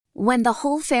When the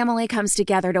whole family comes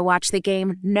together to watch the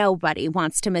game, nobody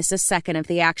wants to miss a second of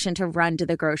the action to run to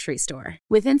the grocery store.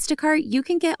 With Instacart, you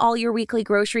can get all your weekly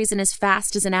groceries in as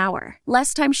fast as an hour.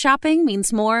 Less time shopping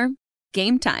means more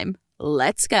game time.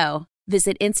 Let's go.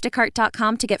 Visit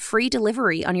instacart.com to get free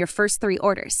delivery on your first 3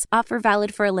 orders. Offer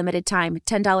valid for a limited time.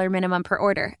 $10 minimum per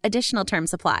order. Additional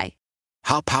terms apply.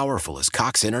 How powerful is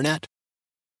Cox Internet?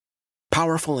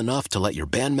 Powerful enough to let your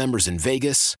band members in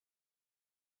Vegas,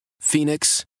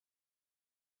 Phoenix,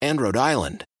 and Rhode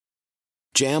Island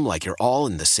jam like you're all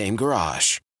in the same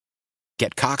garage.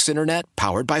 Get Cox Internet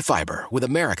powered by fiber with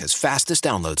America's fastest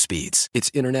download speeds.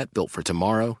 It's internet built for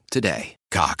tomorrow, today.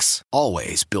 Cox,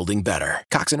 always building better.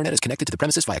 Cox Internet is connected to the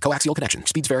premises via coaxial connection.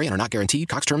 Speeds vary and are not guaranteed.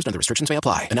 Cox terms and other restrictions may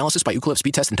apply. Analysis by Ookla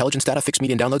Speed Test Intelligence Data. Fixed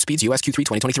median download speeds. US Q3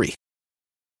 2023.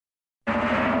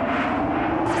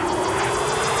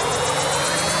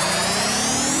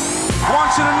 I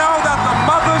want you to know that the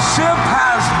mothership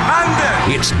has landed.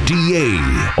 It's DA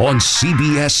on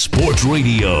CBS Sports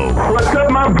Radio. What's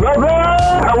up, my brother?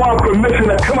 I want permission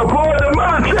to come aboard the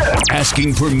mothership.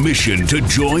 Asking permission to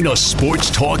join a sports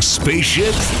talk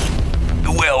spaceship?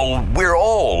 Well, we're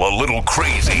all a little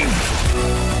crazy.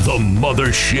 The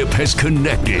mothership has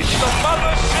connected. The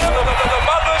mothership.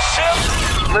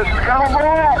 Let's come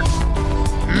aboard.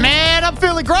 Man, I'm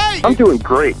feeling great. I'm doing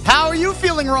great. How are you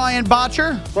feeling, Ryan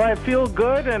Botcher? Well, I feel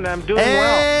good, and I'm doing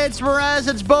well. It's Mraz,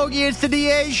 it's Bogey, it's the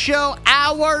DA Show,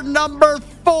 hour number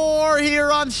 4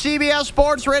 here on CBS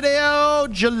Sports Radio,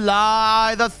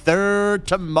 July the 3rd,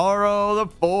 tomorrow the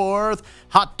 4th.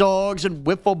 Hot dogs and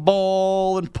wiffle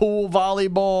ball and pool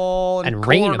volleyball and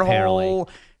rain, cornhole. apparently.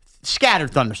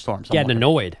 Scattered thunderstorms. Getting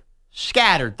annoyed.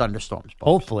 Scattered thunderstorms. Folks.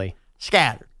 Hopefully.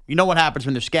 Scattered. You know what happens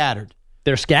when they're scattered.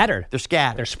 They're scattered. They're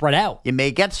scattered. They're spread out. You may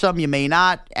get some, you may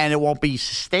not, and it won't be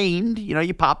sustained. You know,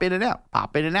 you pop in and out,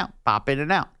 pop in and out, pop in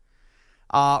and out.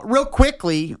 Real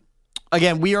quickly,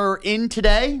 again, we are in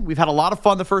today. We've had a lot of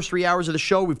fun the first 3 hours of the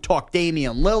show. We've talked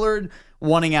Damian Lillard,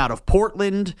 wanting out of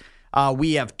Portland.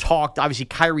 We have talked, obviously,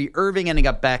 Kyrie Irving ending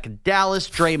up back in Dallas,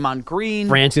 Draymond Green.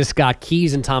 Francis Scott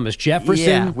Keys and Thomas Jefferson.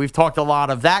 Yeah, we've talked a lot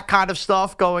of that kind of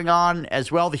stuff going on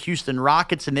as well. The Houston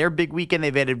Rockets and their big weekend.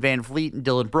 They've added Van Fleet and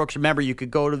Dylan Brooks. Remember, you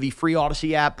could go to the free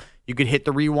Odyssey app. You could hit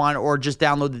the rewind or just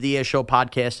download the DA Show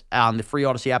podcast on the free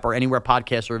Odyssey app or anywhere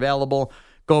podcasts are available.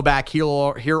 Go back, hear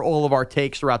all of our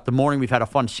takes throughout the morning. We've had a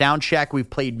fun sound check. We've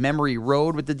played Memory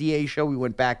Road with the DA Show. We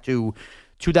went back to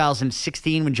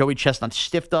 2016 when Joey Chestnut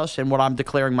stiffed us and what I'm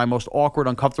declaring my most awkward,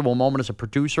 uncomfortable moment as a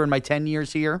producer in my 10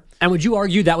 years here. And would you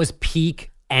argue that was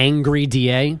peak angry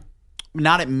DA?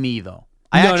 Not at me, though.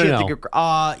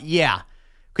 Yeah.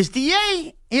 Because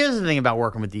DA, here's the thing about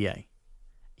working with DA.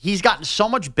 He's gotten so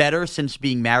much better since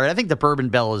being married. I think the Bourbon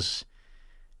Bell has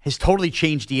totally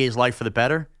changed DA's life for the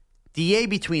better. DA,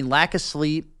 between lack of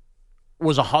sleep,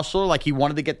 was a hustler. Like, he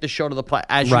wanted to get the show to the play,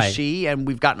 as you see, and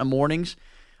we've gotten the mornings.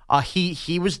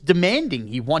 He was demanding.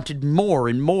 He wanted more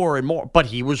and more and more. But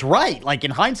he was right. Like,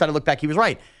 in hindsight, I look back, he was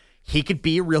right. He could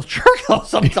be a real jerk though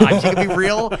sometimes. He could be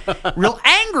real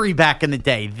angry back in the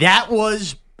day.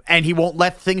 And he won't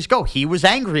let things go. He was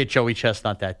angry at Joey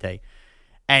Chestnut that day.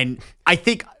 And I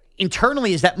think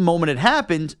internally, as that moment had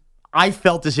happened, I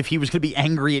felt as if he was going to be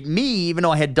angry at me, even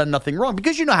though I had done nothing wrong.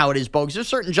 Because you know how it is, Bogues. There's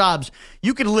certain jobs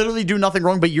you can literally do nothing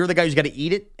wrong, but you're the guy who's got to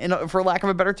eat it, for lack of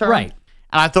a better term. Right.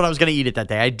 And I thought I was going to eat it that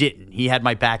day. I didn't. He had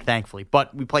my back, thankfully.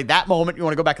 But we played that moment. You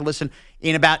want to go back and listen.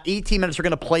 In about 18 minutes, we're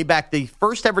going to play back the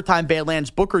first ever time Badlands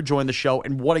Booker joined the show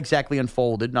and what exactly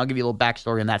unfolded. And I'll give you a little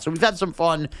backstory on that. So we've had some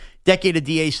fun Decade of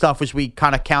DA stuff as we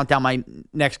kind of count down my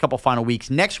next couple final weeks.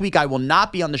 Next week, I will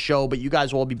not be on the show, but you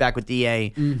guys will all be back with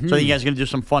DA. Mm-hmm. So you guys are going to do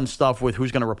some fun stuff with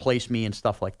who's going to replace me and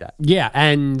stuff like that. Yeah,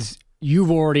 and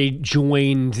you've already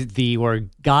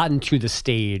gotten to the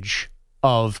stage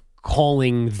of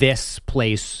calling this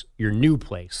place your new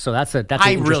place. So that's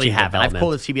I really haven't. I've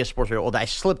called it CBS Sports Radio all day. I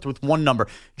slipped with one number.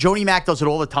 Jody Mack does it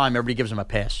all the time. Everybody gives him a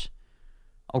pass.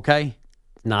 Okay?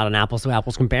 Not an apples to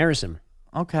apples comparison.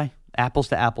 Okay. Apples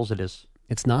to apples it is.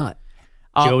 It's not.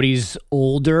 Jody's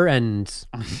older and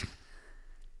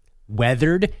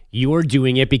weathered. You're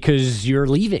doing it because you're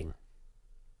leaving.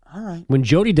 All right. When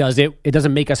Jody does it, it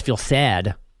doesn't make us feel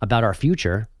sad about our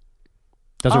future.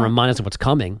 Doesn't remind us of what's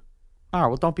coming. All right,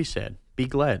 well, don't be sad. Be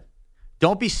glad.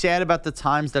 Don't be sad about the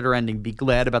times that are ending. Be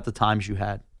glad about the times you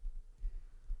had.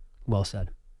 Well said.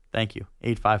 Thank you.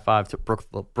 855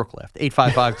 Brooke left.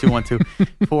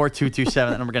 855-212-4227.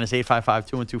 The number again is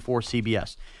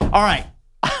 855-212-4CBS. All right.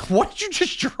 What did you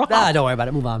just drop? Don't worry about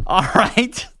it. Move on. All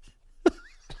right.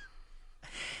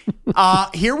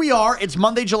 Here we are. It's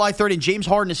Monday, July 3rd, and James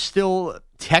Harden is still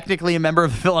technically a member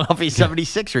of the Philadelphia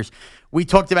 76ers. We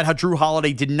talked about how Drew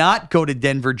Holiday did not go to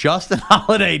Denver. Justin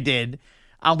Holiday did.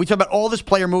 We talked about all this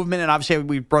player movement, and obviously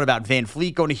we brought about Van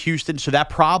Fleet going to Houston. So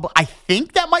that I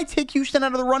think that might take Houston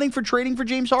out of the running for trading for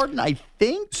James Harden. I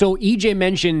think. So EJ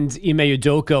mentioned Ime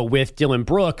Udoka with Dylan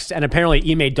Brooks, and apparently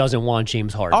Ime doesn't want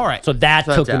James Harden. All right. So that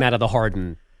took him out of the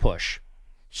Harden push.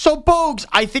 So, Bogues,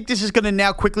 I think this is going to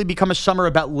now quickly become a summer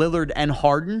about Lillard and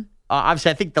Harden.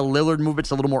 Obviously, I think the Lillard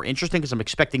movement's a little more interesting because I'm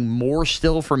expecting more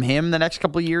still from him the next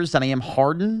couple of years than I am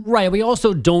Harden. Right. We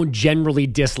also don't generally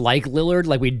dislike Lillard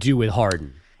like we do with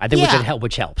Harden. I think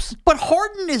which helps. But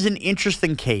Harden is an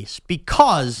interesting case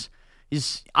because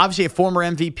he's obviously a former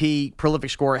MVP, prolific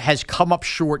scorer, has come up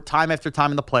short time after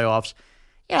time in the playoffs.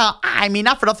 I mean,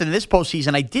 not for nothing in this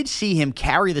postseason, I did see him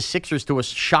carry the Sixers to a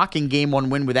shocking Game 1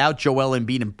 win without Joel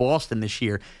Embiid in Boston this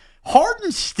year.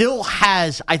 Harden still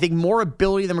has, I think, more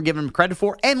ability than we're giving him credit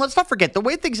for. And let's not forget, the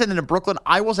way things ended in Brooklyn,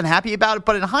 I wasn't happy about it.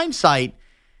 But in hindsight,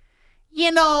 he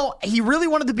really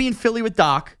wanted to be in Philly with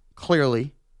Doc,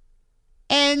 clearly.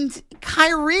 And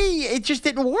Kyrie, it just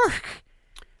didn't work.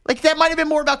 Like, that might have been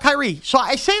more about Kyrie. So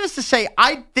I say this to say,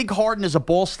 I think Harden is a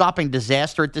ball-stopping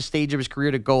disaster at this stage of his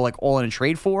career to go, all in and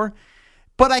trade for.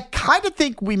 But I kind of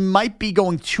think we might be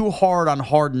going too hard on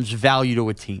Harden's value to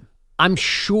a team. I'm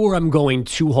sure I'm going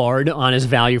too hard on his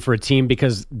value for a team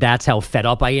because that's how fed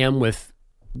up I am with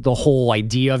the whole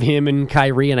idea of him and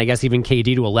Kyrie, and I guess even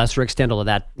KD to a lesser extent, although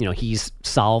that, he's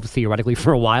solved theoretically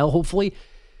for a while, hopefully.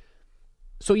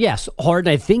 So yes,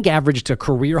 Harden, I think, averaged a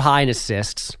career high in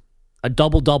assists, a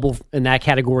double-double in that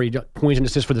category, points and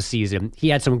assists for the season. He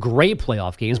had some great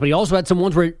playoff games, but he also had some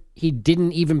ones where he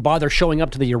didn't even bother showing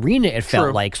up to the arena, it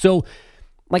felt like. So,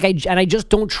 I just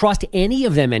don't trust any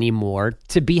of them anymore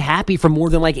to be happy for more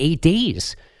than 8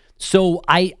 days. So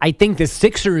I think the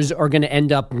Sixers are going to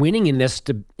end up winning in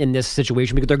this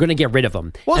situation because they're going to get rid of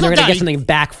him. And they're going to get something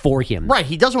back for him. Right.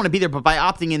 He doesn't want to be there, but by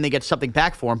opting in, they get something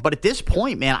back for him. But at this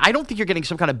point, man, I don't think you're getting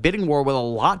some kind of bidding war with a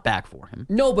lot back for him.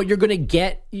 No, but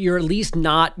you're at least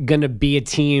not going to be a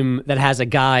team that has a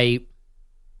guy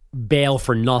bail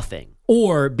for nothing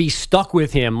or be stuck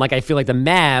with him. Like I feel like the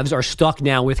Mavs are stuck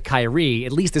now with Kyrie.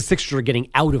 At least the Sixers are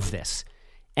getting out of this.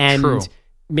 And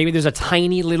maybe there's a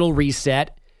tiny little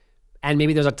reset. And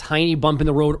maybe there's a tiny bump in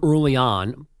the road early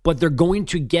on, but they're going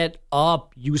to get a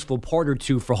useful part or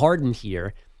two for Harden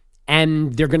here,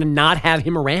 and they're going to not have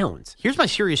him around. Here's my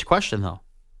serious question, though.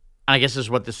 And I guess this is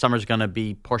what this summer's going to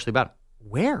be partially about.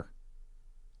 Where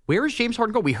is James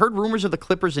Harden go? We heard rumors of the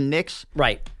Clippers and Knicks.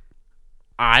 Right.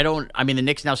 The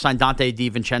Knicks now signed Dante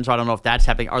DiVincenzo. I don't know if that's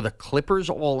happening. Are the Clippers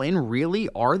all in, really?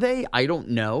 Are they? I don't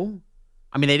know.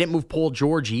 I mean, they didn't move Paul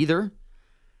George either.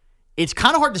 It's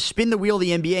kind of hard to spin the wheel of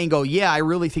the NBA and go, yeah, I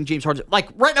really think James Harden. Like,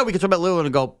 right now we can talk about Lillard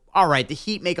and go, all right, the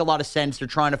Heat make a lot of sense. They're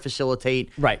trying to facilitate.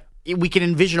 Right. We can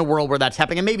envision a world where that's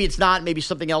happening. And maybe it's not. Maybe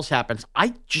something else happens.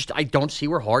 I don't see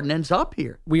where Harden ends up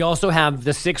here. We also have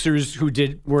the Sixers who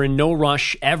were in no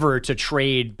rush ever to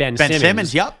trade Ben Simmons. Ben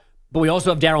Simmons, yep. But we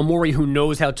also have Daryl Morey, who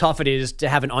knows how tough it is to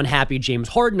have an unhappy James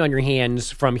Harden on your hands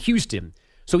from Houston.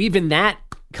 So even that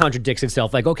contradicts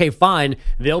itself. Like, okay, fine,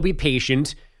 they'll be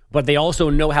patient. But they also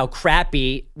know how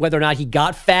crappy, whether or not he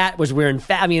got fat, was wearing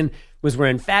fat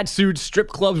suits, strip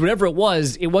clubs, whatever it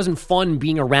wasn't fun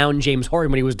being around James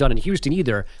Harden when he was done in Houston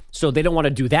either. So they don't want to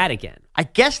do that again. I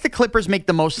guess the Clippers make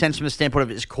the most sense from the standpoint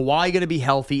of, is Kawhi going to be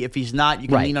healthy? If he's not, you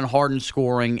can lean on Harden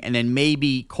scoring, and then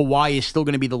maybe Kawhi is still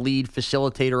going to be the lead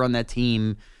facilitator on that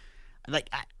team.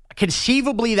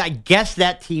 Conceivably, I guess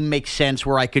that team makes sense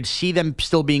where I could see them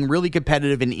still being really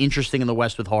competitive and interesting in the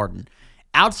West with Harden.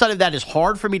 Outside of that, it's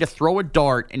hard for me to throw a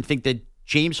dart and think that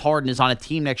James Harden is on a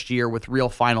team next year with real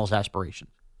finals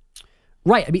aspirations.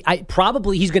 Right. I mean,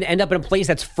 probably he's going to end up in a place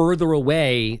that's further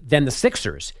away than the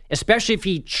Sixers, especially if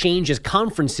he changes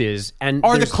conferences. And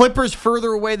are the Clippers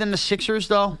further away than the Sixers,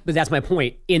 though? But that's my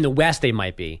point. In the West, they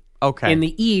might be. Okay. In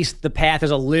the East, the path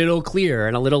is a little clearer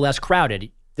and a little less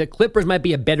crowded. The Clippers might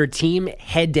be a better team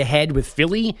head-to-head with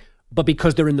Philly, but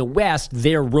because they're in the West,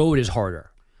 their road is harder.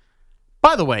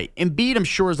 By the way, Embiid, I'm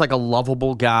sure, is like a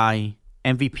lovable guy,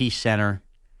 MVP center.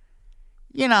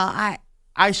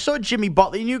 I saw Jimmy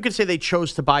Butler, and you could say they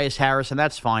chose Tobias Harris, and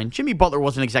that's fine. Jimmy Butler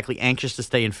wasn't exactly anxious to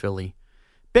stay in Philly.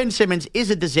 Ben Simmons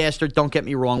is a disaster, don't get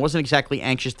me wrong. Wasn't exactly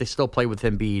anxious to still play with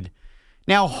Embiid.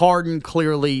 Now Harden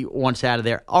clearly wants out of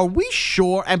there. Are we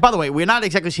sure, and by the way, we're not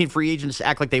exactly seeing free agents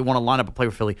act like they want to line up and play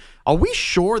with Philly. Are we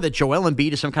sure that Joel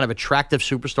Embiid is some kind of attractive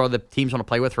superstar that teams want to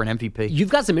play with for an MVP? You've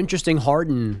got some interesting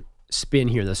Harden spin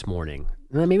here this morning.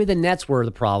 Maybe the Nets were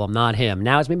the problem, not him.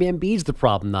 Now it's maybe Embiid's the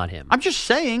problem, not him. I'm just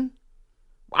saying.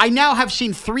 I now have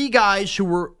seen 3 guys who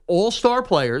were all-star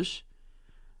players,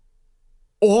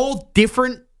 all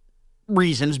different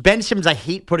reasons. Ben Simmons, I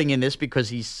hate putting in this because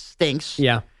he stinks.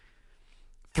 Yeah.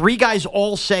 3 guys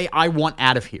all say, I want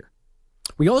out of here.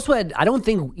 We also had, I don't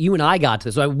think you and I got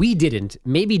to this. We didn't.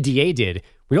 Maybe DA did.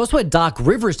 We also had Doc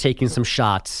Rivers taking some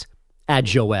shots at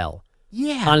Joel.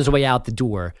 Yeah. On his way out the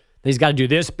door. He's got to do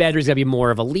this better. He's got to be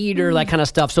more of a leader, that kind of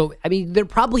stuff. So, I mean, there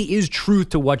probably is truth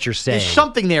to what you're saying. There's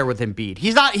something there with Embiid.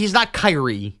 He's not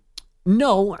Kyrie.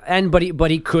 No,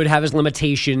 but he could have his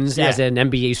limitations as an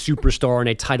NBA superstar and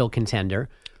a title contender.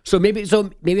 So maybe it's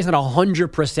not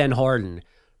 100% Harden.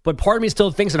 But part of me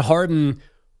still thinks that Harden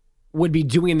would be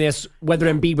doing this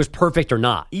whether Embiid was perfect or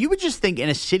not. You would just think in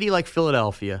a city like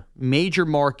Philadelphia, major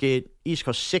market, East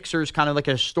Coast Sixers, kind of like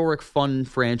a historic, fun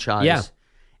franchise. Yeah.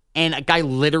 And a guy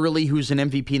literally who's an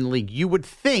MVP in the league, you would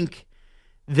think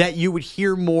that you would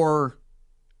hear more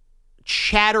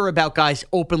chatter about guys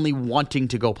openly wanting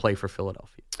to go play for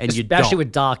Philadelphia. And you don't. Especially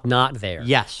with Doc not there.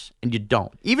 Yes, and you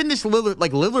don't. Even this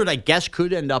Lillard, I guess,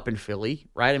 could end up in Philly,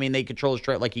 right? I mean, they control his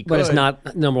trade like he could. But it's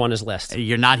not number 1 on his list.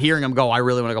 You're not hearing him go, I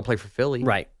really want to go play for Philly.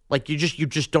 Right. Like, you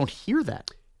just don't hear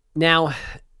that. Now,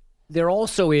 there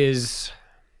also is,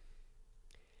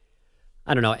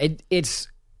 I don't know,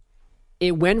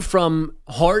 it went from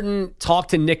Harden talked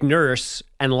to Nick Nurse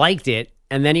and liked it,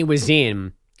 and then he was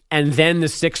in, and then the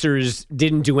Sixers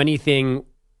didn't do anything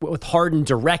with Harden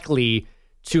directly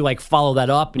to like follow that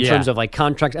up in terms of like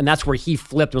contracts, and that's where he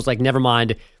flipped and was like, never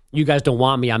mind, you guys don't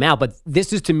want me, I'm out. But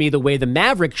this is to me the way the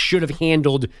Mavericks should have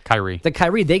handled Kyrie.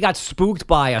 They got spooked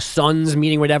by a Suns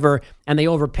meeting, whatever, and they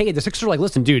overpaid. The Sixers were like,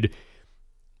 listen, dude,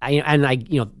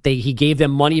 he gave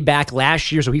them money back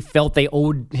last year, so he felt they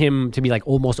owed him to be like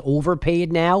almost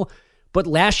overpaid now. But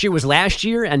last year was last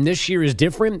year, and this year is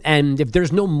different. And if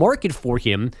there's no market for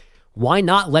him, why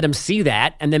not let him see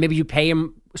that? And then maybe you pay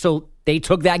him. So they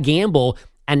took that gamble,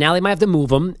 and now they might have to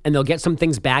move him, and they'll get some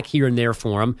things back here and there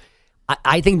for him.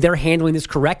 I think they're handling this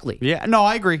correctly. Yeah, no,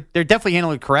 I agree. They're definitely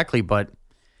handling it correctly, but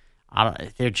I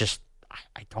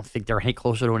don't think they're any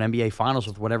closer to an NBA Finals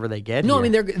with whatever they get. No,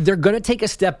 here. I mean they're going to take a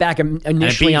step back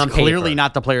initially on paper. Clearly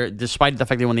not the player, despite the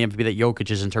fact they won the MVP that Jokic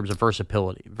is in terms of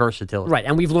versatility. Right,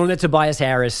 and we've learned that Tobias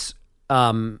Harris,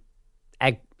 as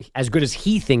good as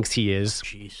he thinks he is,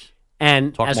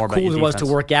 and as cool as it was to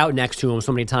work out next to him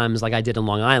so many times, like I did in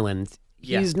Long Island,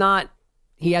 he's not.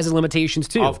 He has his limitations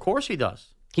too. Of course, he does.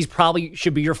 He's probably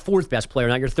should be your 4th best player,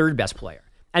 not your 3rd best player.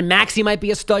 And Maxey might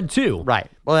be a stud too.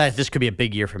 Right. Well, this could be a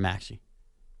big year for Maxey.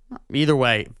 Either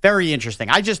way, very interesting.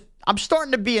 I'm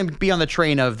starting to be on the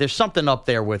train of there's something up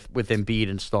there with Embiid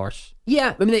and Stars.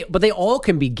 Yeah, I mean, but they all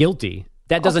can be guilty.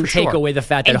 That doesn't take away the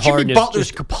fact that Harden Jimmy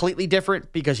Butler's completely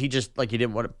different because he just he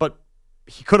didn't want it. But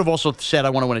he could have also said, I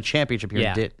want to win a championship here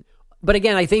and did. But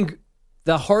again, I think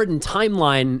the Harden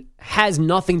timeline has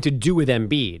nothing to do with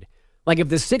Embiid. Like if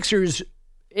the Sixers,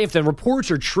 if the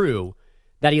reports are true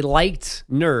that he liked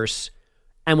Nurse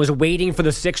and was waiting for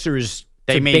the Sixers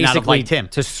they to may basically not have liked him.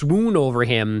 To swoon over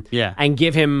him and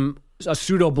give him a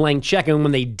pseudo blank check, and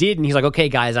when they did, and he's like, okay,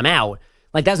 guys, I'm out.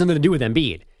 Like that has nothing to do with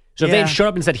Embiid. So if they had shut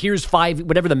up and said, here's 5,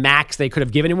 whatever the max they could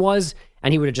have given him was,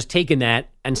 and he would have just taken that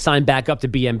and signed back up to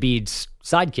be Embiid's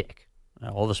sidekick.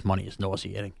 All this money is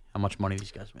nauseating. How much money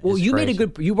these guys make. Well, you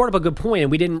brought up a good point,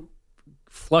 and we didn't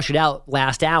flush it out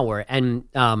last hour. And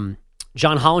John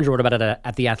Hollinger wrote about it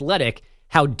at The Athletic,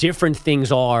 how different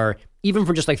things are, even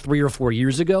from just like 3 or 4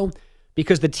 years ago,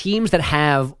 because the teams that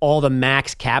have all the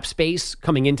max cap space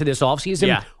coming into this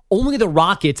offseason, only the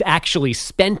Rockets actually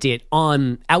spent it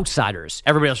on outsiders.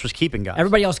 Everybody else was keeping guys.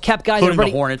 Everybody else kept guys. Including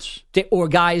the Hornets. Or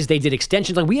guys, they did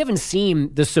extensions. Like we haven't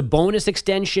seen the Sabonis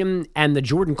extension and the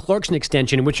Jordan Clarkson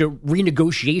extension, in which a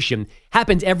renegotiation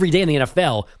happens every day in the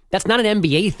NFL. That's not an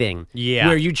NBA thing. Yeah.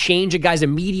 Where you change a guy's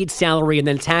immediate salary and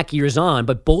then tack years on.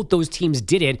 But both those teams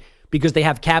did it because they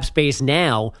have cap space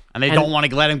now. And they don't want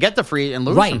to let him get the free and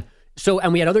lose him. So,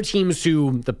 and we had other teams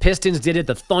who, the Pistons did it,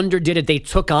 the Thunder did it. They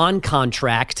took on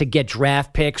contracts to get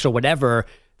draft picks or whatever,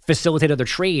 facilitate other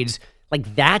trades.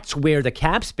 Like, that's where the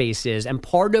cap space is. And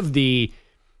part of the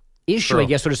issue, I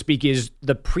guess, so to speak, is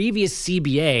the previous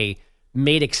CBA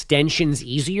made extensions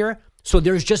easier. So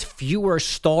there's just fewer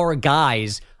star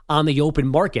guys on the open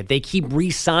market. They keep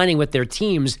re-signing with their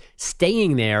teams,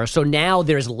 staying there. So now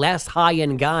there's less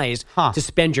high-end guys to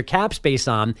spend your cap space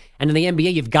on. And in the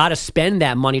NBA, you've got to spend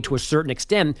that money to a certain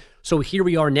extent. So here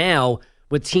we are now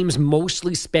with teams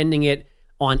mostly spending it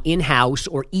on in-house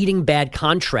or eating bad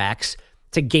contracts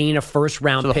to gain a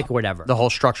first-round pick or whatever. The whole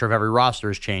structure of every roster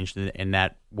has changed in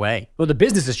that way. Well, the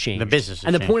business has changed.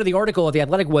 The point of the article at The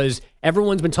Athletic was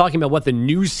everyone's been talking about what the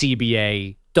new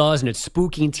CBA does, and it's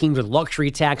spooking teams with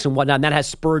luxury tax and whatnot, and that has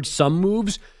spurred some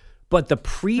moves. But the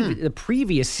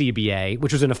previous CBA,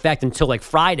 which was in effect until like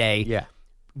Friday,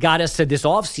 got us to this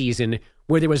offseason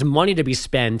where there was money to be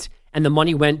spent, and the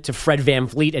money went to Fred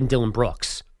VanVleet and Dylan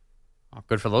Brooks. Oh,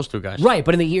 good for those two guys. Right,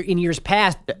 but in years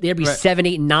past, there'd be 7,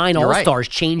 8, 9 All-Stars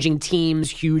changing teams,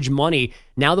 huge money.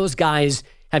 Now those guys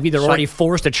have either already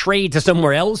forced a trade to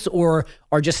somewhere else or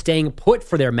are just staying put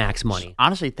for their max money.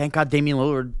 Honestly, thank God Damian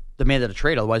Lillard demanded a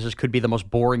trade. Otherwise, this could be the most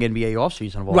boring NBA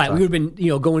offseason of all time. Right, we would have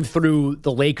been going through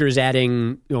the Lakers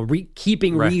adding,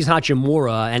 keeping Reese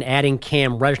Hachimura and adding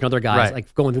Cam Reddish and other guys,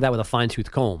 like going through that with a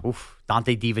fine-tooth comb. Oof,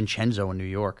 Dante DiVincenzo in New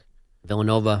York.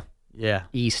 Villanova. Yeah.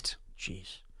 East.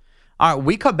 Jeez. All right,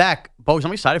 we come back. Bogues,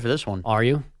 I'm excited for this one. Are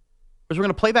you? Because we're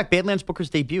going to play back Badlands Booker's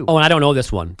debut. Oh, and I don't know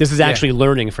this one. This is actually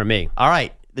learning for me. All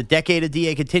right. The decade of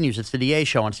DA continues. It's the DA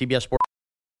show on CBS Sports.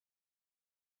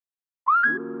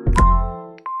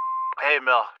 Hey,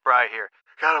 Mel. Bri here.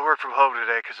 Gotta work from home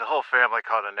today because the whole family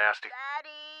caught a nasty.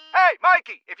 Daddy! Hey,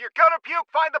 Mikey! If you're gonna puke,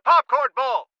 find the popcorn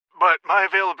bowl! But my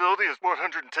availability is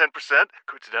 110%.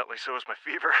 Coincidentally, so is my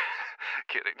fever.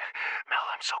 Kidding. Mel,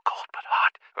 I'm so cold but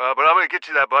hot. But I'm gonna get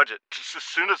you that budget just as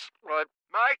soon as...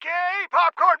 Mikey!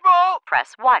 Popcorn bowl!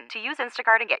 Press 1 to use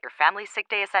Instacart and get your family's sick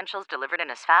day essentials delivered in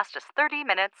as fast as 30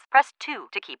 minutes. Press 2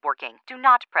 to keep working. Do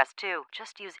not press 2.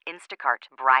 Just use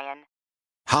Instacart, Brian.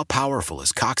 How powerful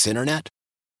is Cox Internet?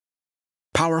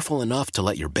 Powerful enough to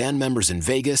let your band members in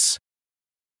Vegas,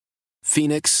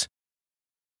 Phoenix,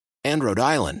 and Rhode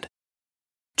Island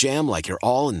jam like you're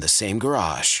all in the same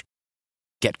garage.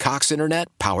 Get Cox Internet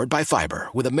powered by fiber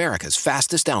with America's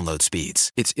fastest download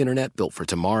speeds. It's internet built for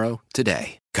tomorrow,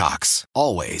 today. Cox,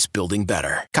 always building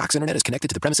better. Cox Internet is connected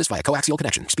to the premises via coaxial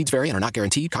connection. Speeds vary and are not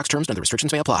guaranteed. Cox terms and other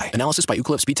restrictions may apply. Analysis by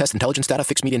Ookla Speed Test Intelligence Data.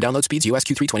 Fixed median download speeds. US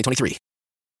Q3 2023.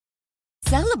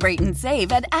 Celebrate and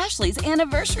save at Ashley's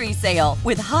Anniversary Sale.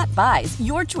 With Hot Buys,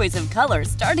 your choice of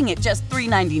colors starting at just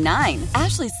 $3.99.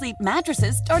 Ashley Sleep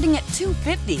mattresses starting at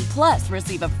 $2.50. Plus,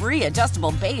 receive a free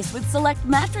adjustable base with select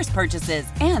mattress purchases.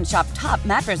 And shop top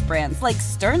mattress brands like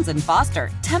Stearns & Foster,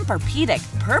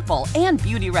 Tempur-Pedic, Purple, and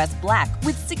Beautyrest Black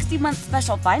with 60-month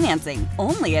special financing.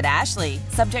 Only at Ashley.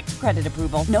 Subject to credit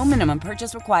approval. No minimum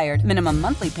purchase required. Minimum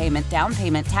monthly payment, down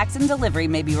payment, tax, and delivery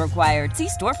may be required. See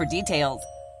store for details.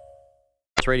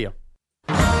 Radio.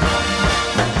 On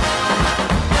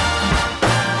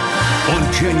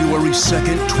January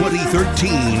 2nd,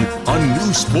 2013, a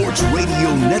new sports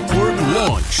radio network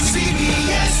launched.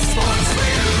 CBS Sports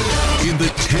Radio. In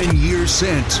the 10 years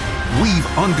since, we've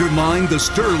undermined the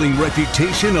sterling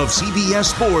reputation of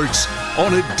CBS Sports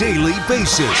on a daily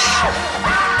basis.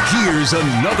 Here's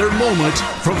another moment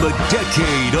from the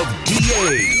decade of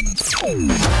DA.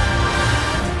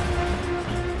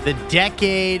 The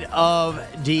decade of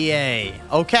DA.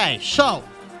 Okay, so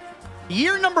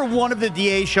year number 1 of the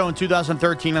DA show in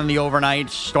 2013 on the overnight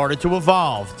started to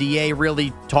evolve. DA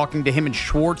really talking to him and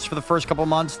Schwartz for the first couple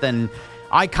months. Then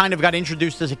I kind of got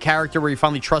introduced as a character where he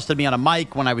finally trusted me on a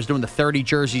mic when I was doing the 30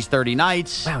 jerseys, 30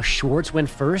 nights. Wow, Schwartz went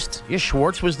first? Yeah,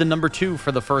 Schwartz was the number 2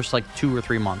 for the first 2 or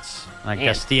 3 months. I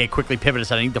guess DA quickly pivoted and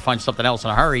said, I need to find something else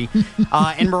in a hurry.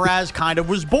 And Mraz kind of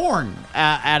was born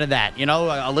out of that.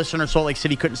 A listener in Salt Lake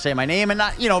City couldn't say my name, and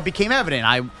it became evident.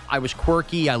 I was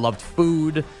quirky. I loved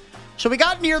food. So we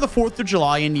got near the 4th of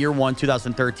July in year 1,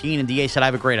 2013, and DA said, I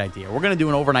have a great idea. We're going to do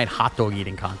an overnight hot dog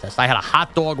eating contest. I had a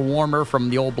hot dog warmer from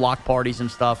the old block parties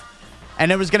and stuff,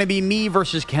 and it was going to be me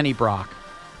versus Kenny Brock.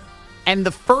 And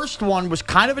the first one was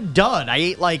kind of a dud. I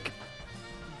ate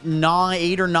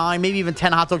 8 or 9, maybe even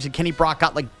 10 hot dogs, and Kenny Brock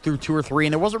got through 2 or 3,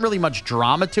 and there wasn't really much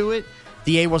drama to it.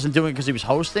 DA wasn't doing it because he was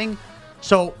hosting.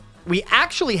 So we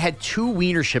actually had 2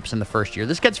 wiener ships in the first year.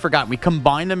 This gets forgotten. We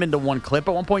combined them into one clip.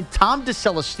 At one point, Tom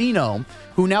DeCelestino,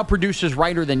 who now produces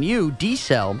Writer Than You,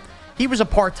 D-Cell, he was a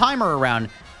part-timer around.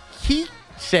 He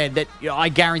said that, I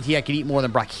guarantee I could eat more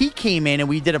than Brock. He came in and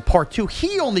we did a part 2.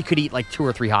 He only could eat 2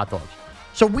 or 3 hot dogs.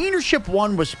 So wiener ship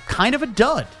 1 was kind of a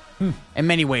dud in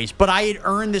many ways. But I had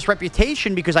earned this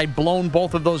reputation because I'd blown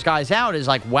both of those guys out as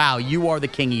wow, you are the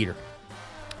king eater.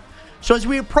 So as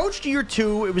we approached year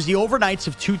 2, it was the overnights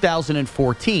of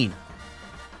 2014.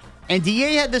 And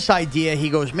DA had this idea.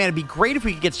 He goes, man, it'd be great if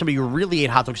we could get somebody who really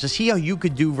ate hot dogs to see how you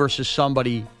could do versus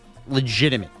somebody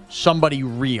legitimate, somebody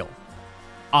real.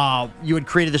 You had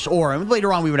created this aura. And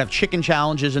later on, we would have chicken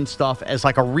challenges and stuff as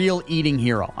a real eating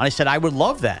hero. And I said, I would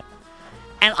love that.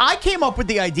 And I came up with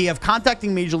the idea of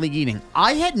contacting Major League Eating.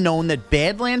 I had known that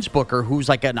Badlands Booker, who's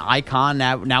an icon,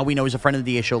 now we know he's a friend of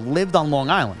the DA show, lived on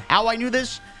Long Island. How I knew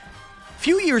this?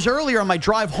 few years earlier on my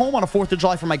drive home on a 4th of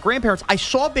July from my grandparents, I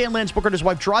saw Badlands Booker and his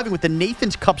wife driving with the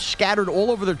Nathan's cups scattered all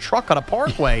over their truck on a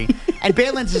parkway. And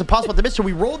Badlands is impossible to miss. So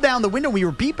we rolled down the window. We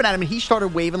were beeping at him, and he started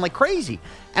waving like crazy.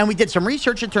 And we did some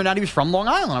research. It turned out he was from Long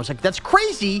Island. I was like, that's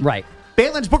crazy. Right.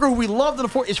 Badlands Booker, who we loved in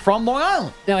the 4th, is from Long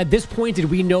Island. Now, at this point, did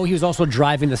we know he was also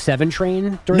driving the 7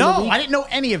 train during the week? No, I didn't know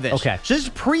any of this. Okay. So this is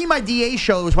pre my DA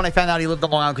shows when I found out he lived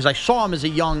in Long Island because I saw him as a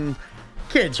young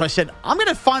kid. So I said, I'm going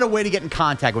to find a way to get in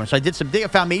contact with him. So I did some digging. I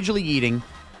found Major League Eating.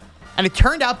 And it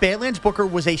turned out Badlands Booker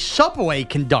was a subway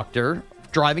conductor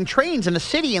driving trains in the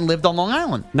city and lived on Long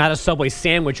Island. Not a Subway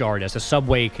sandwich artist, a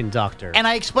Subway conductor. And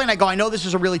I explained, I know this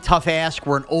is a really tough ask.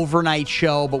 We're an overnight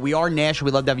show, but we are national.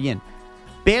 We'd love to have you in.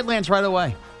 Badlands right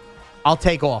away. I'll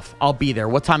take off. I'll be there.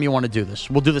 What time you want to do this?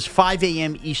 We'll do this 5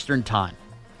 a.m. Eastern time.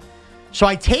 So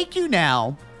I take you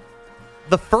now.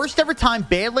 The first ever time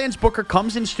Badlands Booker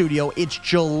comes in studio, it's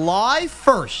July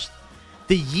 1st.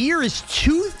 The year is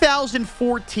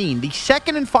 2014, the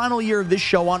second and final year of this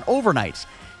show on overnights.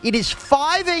 It is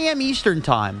 5 a.m. Eastern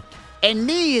time, and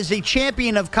me, as a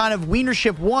champion of kind of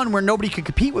Wienership 1, where nobody could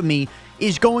compete with me,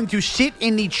 is going to sit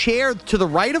in the chair to the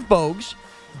right of Bogues.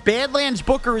 Badlands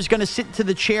Booker is going to sit to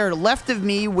the chair left of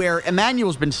me where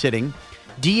Emmanuel's been sitting.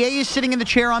 DA is sitting in the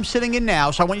chair I'm sitting in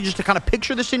now, so I want you just to kind of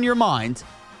picture this in your mind.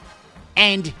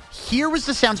 And here was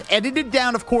the sounds, edited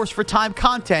down, of course, for time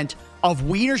content, of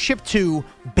Wienership 2,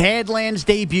 Badlands'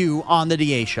 debut on the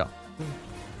DA show.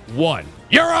 1.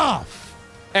 You're off!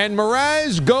 And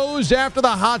Mraz goes after the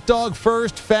hot dog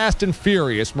first, fast and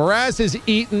furious. Mraz has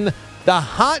eaten the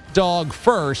hot dog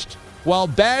first, while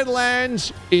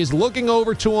Badlands is looking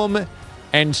over to him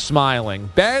and smiling.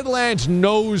 Badlands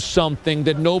knows something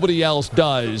that nobody else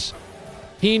does.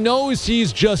 He knows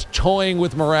he's just toying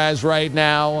with Mraz right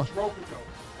now.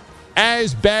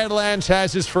 As Badlands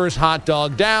has his first hot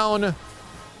dog down,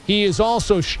 he is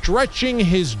also stretching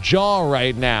his jaw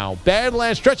right now.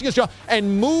 Badlands stretching his jaw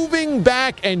and moving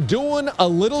back and doing a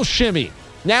little shimmy.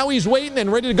 Now he's waiting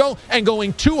and ready to go and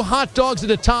going 2 hot dogs at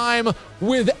a time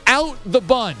without the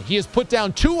bun. He has put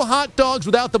down 2 hot dogs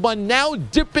without the bun, now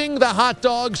dipping the hot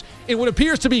dogs in what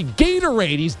appears to be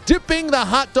Gatorade. He's dipping the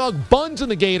hot dog buns in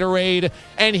the Gatorade,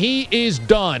 and he is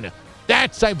done.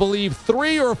 That's, I believe,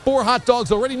 3 or 4 hot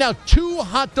dogs already. Now 2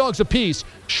 hot dogs apiece.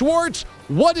 Schwartz,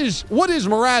 what does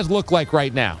Mraz look like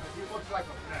right now? He looks like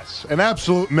a mess. An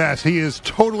absolute mess. He is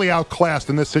totally outclassed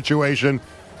in this situation.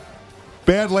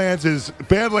 Badlands is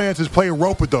playing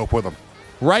rope-a-dope with him.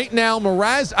 Right now,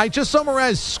 I just saw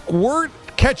Mraz squirt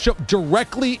ketchup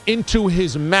directly into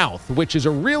his mouth, which is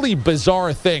a really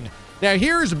bizarre thing. Now,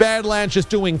 here's Badlands just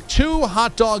doing 2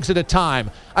 hot dogs at a time.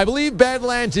 I believe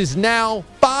Badlands is now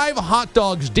 5 hot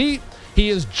dogs deep. He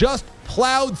has just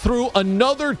plowed through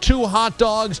another 2 hot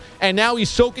dogs, and now he's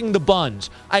soaking the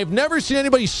buns. I've never seen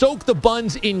anybody soak the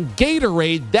buns in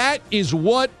Gatorade. That is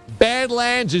what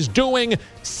Badlands is doing.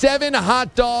 7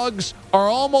 hot dogs are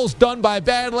almost done by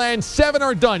Badlands. 7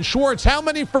 are done. Schwartz, how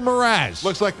many for Mraz?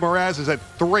 Looks like Mraz is at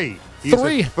 3. He's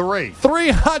at 3. 3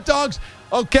 hot dogs.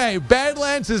 Okay,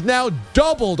 Badlands has now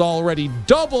doubled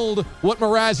what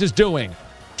Mraz is doing.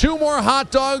 2 more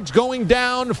hot dogs going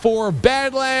down for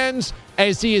Badlands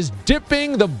as he is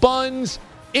dipping the buns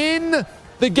in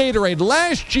the Gatorade.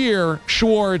 Last year,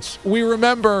 Schwartz, we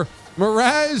remember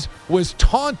Mraz was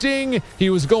taunting. He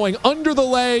was going under the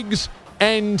legs.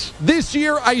 And this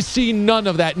year, I see none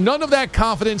of that. None of that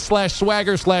confidence /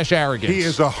 swagger / arrogance. He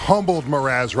is a humbled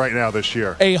Mraz right now this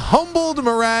year. A humbled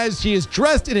Mraz. He is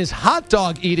dressed in his hot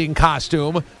dog eating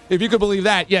costume. If you could believe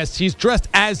that. Yes, he's dressed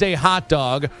as a hot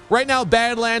dog. Right now,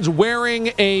 Badlands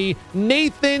wearing a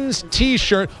Nathan's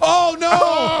t-shirt. Oh, no!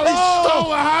 He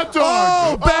stole a hot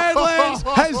dog! Oh, Badlands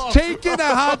has taken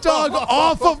a hot dog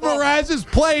off of Mraz's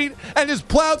plate and has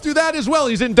plowed through that as well.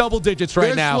 He's in double digits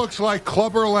right now. This looks like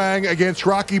Clubber Lang against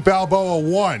Rocky Balboa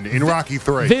 1 in Rocky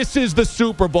 3. This is the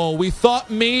Super Bowl. We thought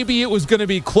maybe it was going to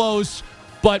be close,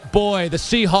 but boy, the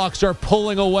Seahawks are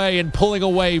pulling away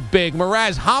big.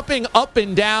 Mraz hopping up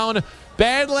and down.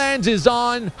 Badlands is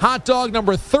on hot dog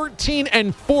number 13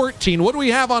 and 14. What do we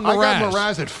have on Mraz? I got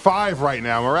Mraz at 5 right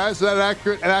now. Mraz is an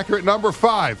accurate number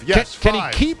 5. Yes, 5. Can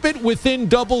he keep it within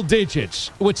double digits?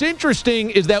 What's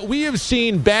interesting is that we have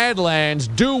seen Badlands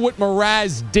do what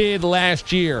Mraz did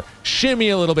last year. Shimmy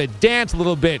a little bit, dance a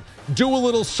little bit, do a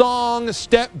little song,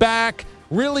 step back,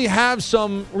 really have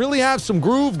some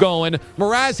groove going.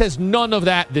 Mraz has none of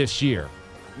that this year.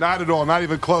 Not at all. Not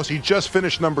even close. He just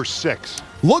finished number 6.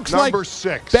 Looks number like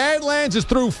 6. Badlands is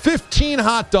through 15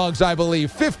 hot dogs, I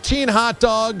believe. 15 hot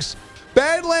dogs.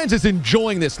 Badlands is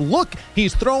enjoying this. Look,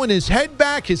 he's throwing his head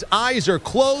back. His eyes are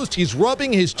closed. He's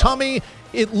rubbing his tummy.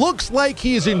 It looks like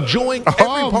he is enjoying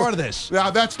every part of this.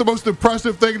 Now, that's the most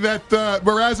impressive thing that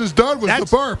Mraz has done was the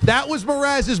burp. That was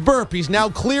Mraz's burp. He's now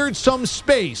cleared some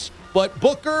space. But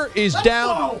Booker is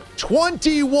down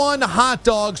 21 hot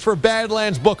dogs for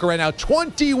Badlands Booker right now.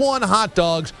 21 hot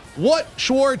dogs. What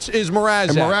Schwartz is Mraz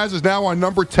And at? Mraz is now on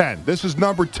number 10. This is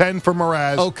number 10 for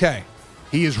Mraz. Okay.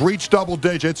 He has reached double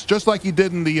digits, just like he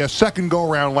did in the second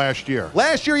go-around last year.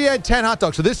 Last year he had 10 hot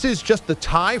dogs, so this is just the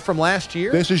tie from last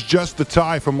year? This is just the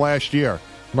tie from last year.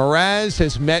 Mraz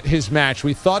has met his match.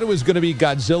 We thought it was going to be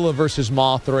Godzilla versus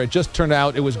Mothra. It just turned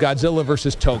out it was Godzilla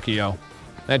versus Tokyo.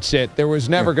 That's it. There was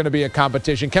never going to be a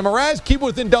competition. Can Mraz keep it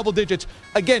within double digits?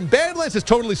 Again, Badlands has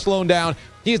totally slowed down.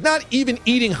 He is not even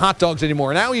eating hot dogs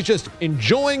anymore. Now he's just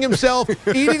enjoying himself,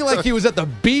 eating like he was at the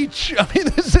beach. I mean,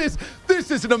 this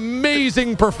is an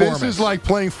amazing performance. This is like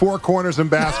playing four corners in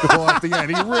basketball at the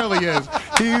end. He really is.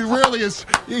 He really is.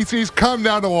 He's come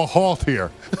down to a halt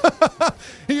here.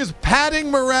 He is patting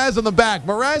Mraz on the back.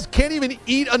 Mraz can't even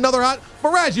eat another hot.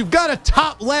 Mraz, you've got to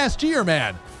top last year,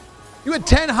 man. You had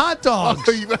 10 hot dogs.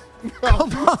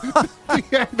 Come on.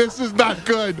 Yeah, this is not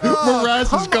good.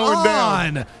 Mraz is going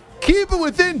down. Keep it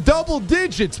within double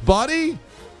digits, buddy.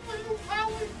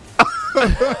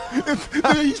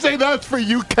 Did you say that's for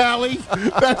you, Callie?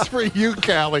 That's for you,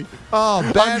 Callie.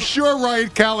 Oh, I'm sure Ryan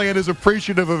Callahan is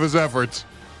appreciative of his efforts.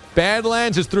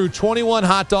 Badlands is through 21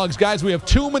 hot dogs. Guys, we have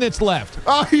 2 minutes left.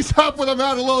 Oh, he's helping him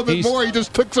out a little bit more. He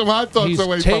just took some hot dogs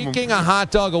away from him. He's taking a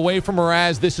hot dog away from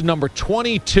Mraz. This is number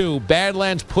 22.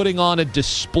 Badlands putting on a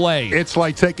display. It's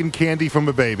like taking candy from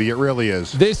a baby. It really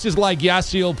is. This is like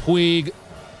Yasiel Puig.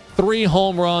 3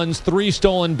 home runs, 3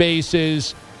 stolen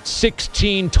bases,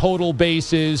 16 total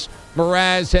bases.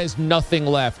 Mraz has nothing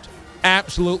left.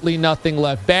 Absolutely nothing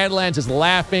left. Badlands is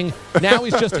laughing. Now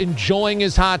he's just enjoying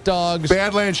his hot dogs.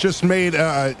 Badlands just made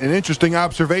an interesting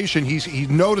observation. He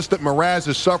noticed that Mraz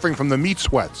is suffering from the meat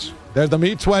sweats. The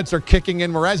meat sweats are kicking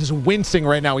in. Mraz is wincing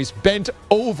right now. He's bent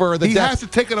over the desk. He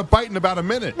hasn't taken a bite in about a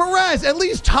minute. Mraz, at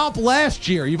least top last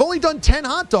year. You've only done 10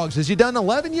 hot dogs. Has he done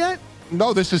 11 yet?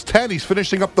 No, this is 10. He's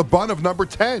finishing up the bun of number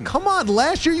 10. Come on.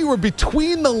 Last year you were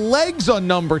between the legs on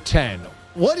number 10.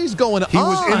 What is going on? He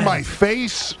was in my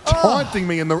face, taunting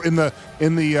me in the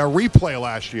replay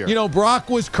last year. You know, Brock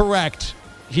was correct.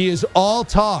 He is all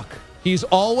talk. He's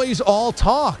always all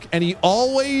talk, and he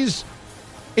always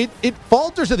it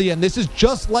falters at the end. This is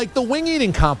just like the wing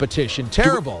eating competition.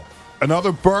 Terrible.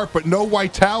 Another burp, but no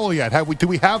white towel yet. Do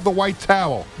we have the white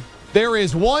towel? There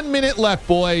is 1 minute left,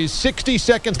 boys. 60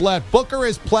 seconds left. Booker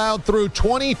has plowed through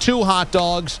 22 hot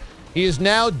dogs. He is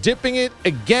now dipping it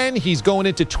again. He's going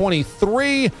into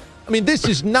 23. I mean, this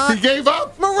is not... He gave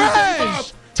up.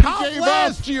 Mraz! Top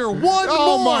last year. One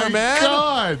more, man.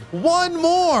 God. One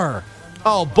more.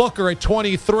 Oh, Booker at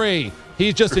 23.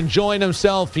 He's just enjoying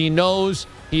himself. He knows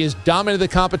he has dominated the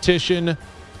competition.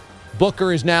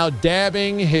 Booker is now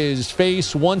dabbing his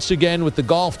face once again with the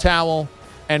golf towel.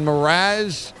 And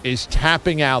Mraz is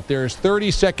tapping out. There's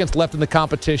 30 seconds left in the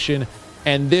competition.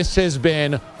 And this has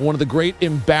been one of the great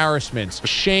embarrassments,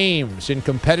 shames in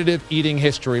competitive eating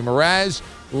history. Mraz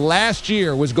last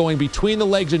year was going between the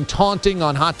legs and taunting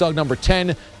on hot dog number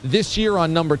 10. This year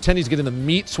on number 10, he's getting the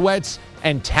meat sweats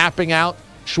and tapping out.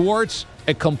 Schwartz,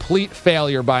 a complete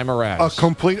failure by Mraz. A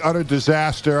complete, utter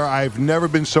disaster. I've never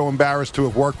been so embarrassed to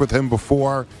have worked with him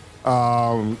before.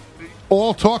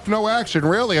 All talk, no action,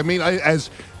 really. I mean,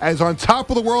 as on top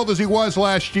of the world as he was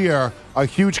last year, a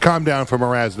huge calm down for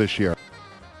Mraz this year.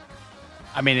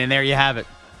 I mean, and there you have it.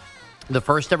 The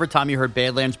first ever time you heard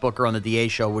Badlands Booker on the DA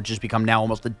show, which has become now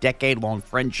almost a decade-long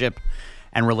friendship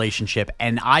and relationship.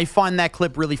 And I find that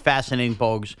clip really fascinating,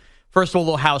 Bogues. First of all, a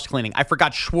little house cleaning. I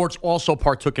forgot Schwartz also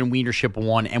partook in Wienership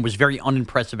 1 and was very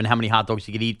unimpressive in how many hot dogs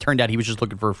he could eat. Turned out he was just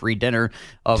looking for a free dinner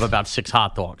of about 6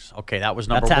 hot dogs. Okay, that was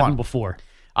number 1. That's happened before.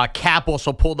 Cap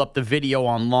also pulled up the video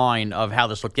online of how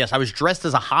this looked. Yes, I was dressed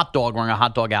as a hot dog wearing a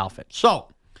hot dog outfit. So,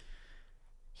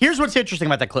 here's what's interesting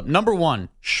about that clip. Number 1,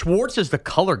 Schwartz is the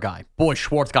color guy. Boy,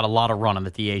 Schwartz got a lot of run on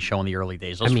the DA show in the early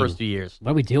days, first few years.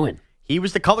 What are we doing? He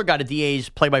was the color guy to DA's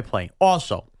play-by-play.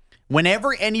 Also,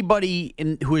 whenever anybody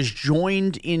who has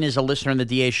joined in as a listener in the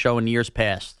DA show in years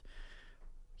past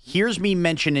hears me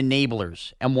mention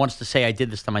enablers and wants to say I did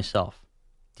this to myself,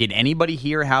 did anybody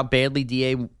hear how badly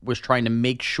DA was trying to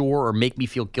make sure or make me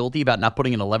feel guilty about not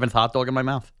putting an 11th hot dog in my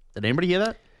mouth? Did anybody hear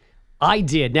that? I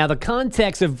did. Now, the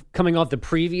context of coming off the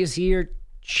previous year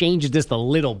changes this a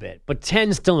little bit, but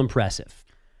 10's still impressive.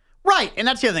 Right. Right, and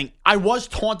that's the other thing. I was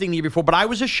taunting the year before, but I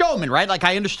was a showman, right? Like,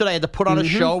 I understood I had to put on a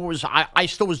show. I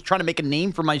still was trying to make a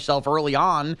name for myself early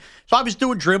on. So I was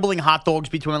doing dribbling hot dogs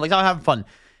between, like, I was having fun.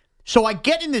 So I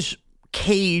get in this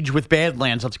cage with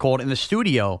Badlands, let's call it, in the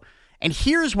studio, and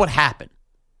here's what happened.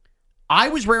 I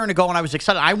was raring to go, and I was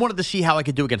excited. I wanted to see how I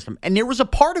could do against him. And there was a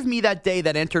part of me that day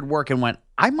that entered work and went,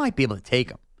 I might be able to take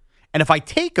him. And if I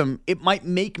take him, it might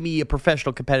make me a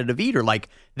professional competitive eater. Like,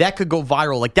 that could go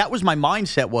viral. Like, that was my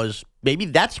mindset, was maybe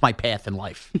that's my path in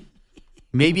life.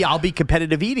 Maybe I'll be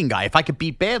competitive eating guy if I could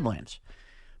beat Badlands.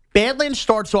 Badlands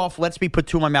starts off, lets me put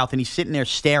two in my mouth, and he's sitting there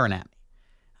staring at me.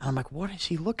 And I'm like, what is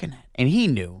he looking at? And he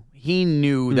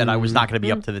knew that I was not going to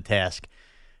be up to the task.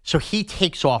 So he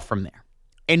takes off from there.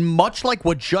 And much like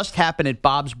what just happened at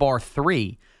Bob's Bar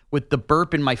 3 with the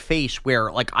burp in my face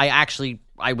where, like,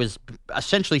 I was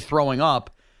essentially throwing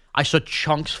up. I saw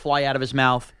chunks fly out of his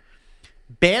mouth.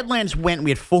 Badlands went,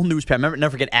 we had full newspaper. I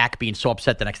never forget Ack being so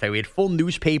upset the next day. We had full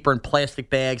newspaper and plastic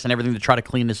bags and everything to try to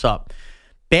clean this up.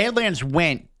 Badlands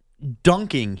went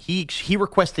dunking. He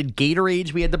requested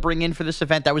Gatorades we had to bring in for this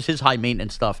event. That was his high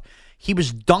maintenance stuff. He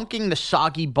was dunking the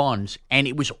soggy buns, and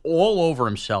it was all over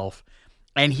himself.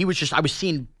 And he was just, I was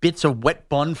seeing bits of wet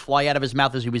bun fly out of his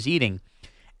mouth as he was eating.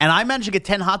 And I managed to get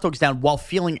 10 hot dogs down while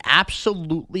feeling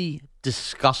absolutely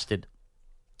disgusted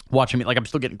watching me. Like, I'm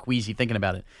still getting queasy thinking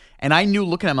about it. And I knew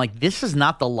looking at him, like, this is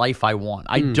not the life I want.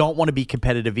 I don't want to be a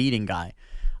competitive eating guy.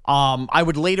 I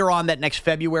would later on that next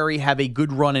February have a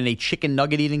good run in a chicken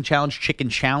nugget eating challenge, chicken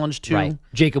challenge too. Right.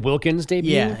 Jacob Wilkins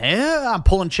debut. Yeah, I'm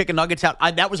pulling chicken nuggets out.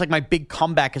 That was like my big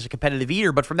comeback as a competitive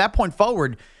eater. But from that point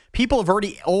forward, people have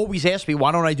already always asked me,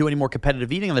 why don't I do any more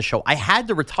competitive eating on the show? I had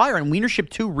to retire, and Wienership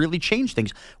 2 really changed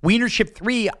things. Wienership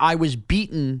 3, I was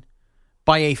beaten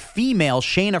by a female,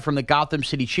 Shayna from the Gotham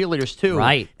City Cheerleaders 2.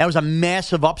 Right. That was a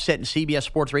massive upset in CBS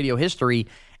Sports Radio history,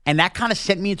 and that kind of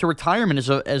sent me into retirement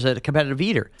as a competitive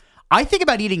eater. I think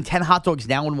about eating 10 hot dogs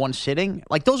now in one sitting.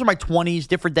 Like, those are my 20s,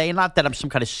 different day. Not that I'm some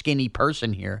kind of skinny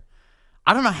person here.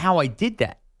 I don't know how I did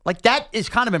that. Like, that is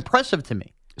kind of impressive to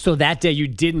me. So that day you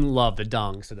didn't love the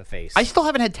dungs to the face. I still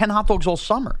haven't had 10 hot dogs all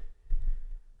summer.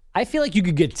 I feel like you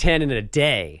could get 10 in a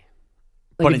day.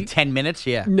 Like, but in 10 minutes,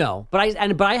 yeah. No, but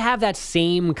I have that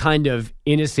same kind of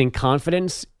innocent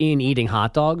confidence in eating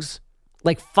hot dogs.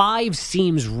 Like, 5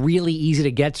 seems really easy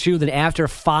to get to. Then after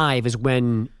 5 is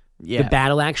when the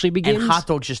battle actually begins. And hot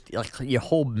dogs, just like your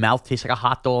whole mouth tastes like a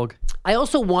hot dog. I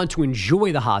also want to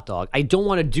enjoy the hot dog. I don't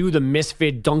want to do the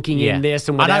misfit dunking in this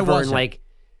and whatever. And I wasn't. Like,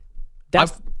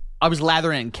 that's. I was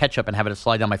lathering it in ketchup and having it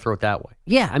slide down my throat that way.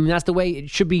 Yeah, I mean, that's the way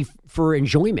it should be for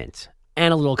enjoyment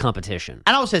and a little competition.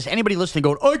 And I always says, anybody listening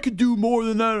going, I could do more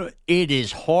than that. It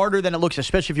is harder than it looks,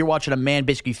 especially if you're watching a man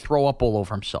basically throw up all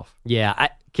over himself. Yeah.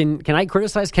 Can I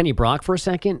criticize Kenny Brock for a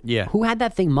second? Yeah. Who had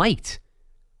that thing mic'd?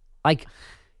 Like,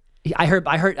 I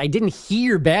didn't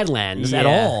hear Badlands at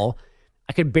all.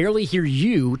 I could barely hear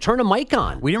you. Turn a mic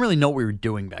on. We didn't really know what we were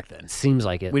doing back then. Seems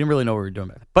like it. We didn't really know what we were doing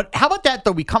back then. But how about that,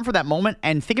 though? We come for that moment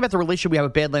and think about the relationship we have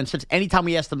with Badlands since anytime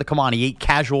we asked him to come on. He ate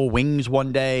casual wings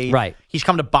one day. Right. He's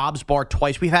come to Bob's Bar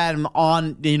twice. We've had him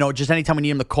on, just anytime we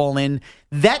need him to call in.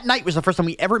 That night was the first time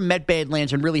we ever met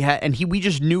Badlands and really we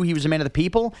just knew he was a man of the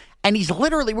people. And he's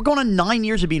literally, we're going on 9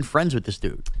 years of being friends with this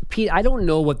dude. Pete, I don't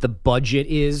know what the budget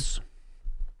is,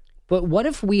 but what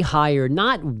if we hire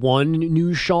not one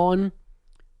new Sean,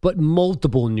 but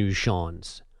multiple new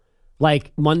Seans?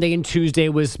 Like, Monday and Tuesday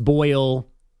was Boyle,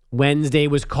 Wednesday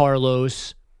was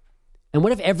Carlos, and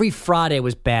what if every Friday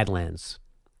was Badlands?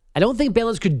 I don't think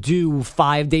Badlands could do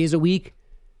 5 days a week,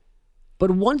 but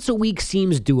once a week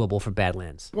seems doable for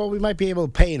Badlands. Well, we might be able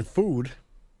to pay in food.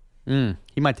 He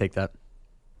might take that.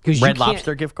 Red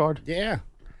Lobster gift card? Yeah.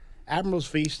 Admiral's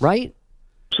Feast. Right?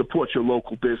 Support your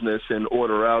local business and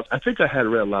order out. I think I had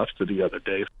Red Lobster the other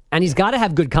day. And he's got to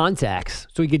have good contacts,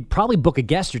 so he could probably book a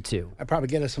guest or two. I'd probably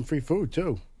get us some free food,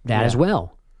 too. That as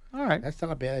well. All right. That's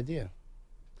not a bad idea.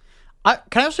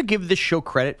 Can I also give this show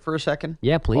credit for a second?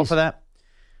 Yeah, please. For that.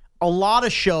 A lot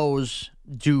of shows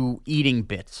do eating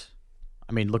bits.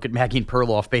 I mean, look at Maggie and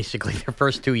Perloff, basically, their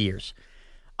first 2 years.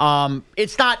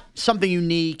 It's not something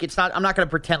unique. I'm not going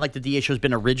to pretend like the DA show's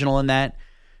been original in that.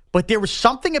 But there was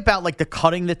something about, like, the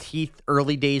cutting the teeth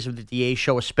early days of the DA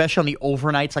show, especially on the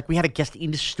overnights. Like, we had a guest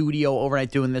in the studio overnight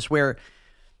doing this where,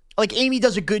 like, Amy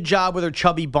does a good job with her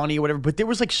chubby bunny or whatever. But there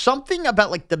was, like, something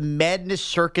about, like, the Madness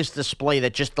Circus display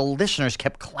that just the listeners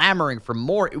kept clamoring for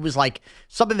more. It was, like,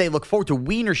 something they look forward to,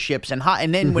 Wienerships.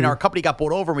 And then when our company got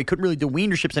bought over and we couldn't really do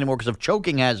Wienerships anymore because of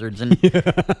choking hazards. And,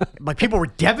 like, people were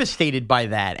devastated by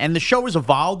that. And the show has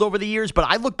evolved over the years. But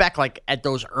I look back, like, at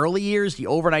those early years, the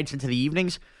overnights into the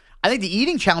evenings. I think the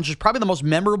eating challenge is probably the most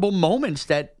memorable moments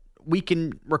that we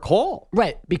can recall.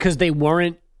 Right, because they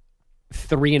weren't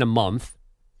 3 in a month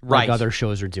like Right. other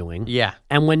shows are doing. Yeah.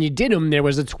 And when you did them, there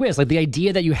was a twist. Like the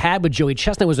idea that you had with Joey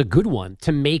Chestnut was a good one.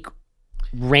 To make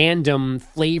random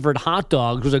flavored hot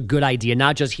dogs was a good idea.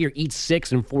 Not just here, eat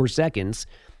 6 in 4 seconds.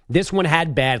 This one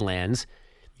had Badlands.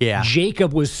 Yeah.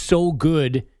 Jacob was so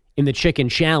good in the chicken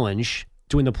challenge,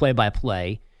 doing the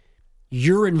play-by-play.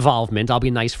 Your involvement, I'll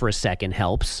be nice for a second,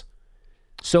 helps.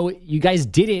 So you guys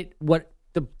did it. What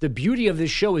the beauty of this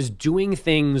show is doing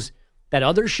things that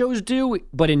other shows do,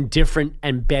 but in different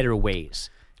and better ways.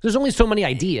 There's only so many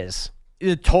ideas.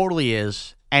 It totally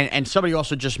is. And somebody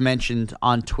also just mentioned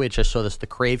on Twitch, I saw this, the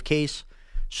Crave case.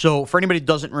 So for anybody who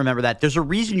doesn't remember that, there's a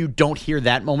reason you don't hear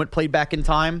that moment played back in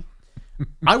time.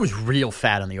 I was real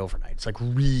fat on the overnight. It's like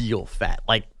real fat,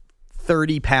 like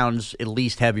 30 pounds at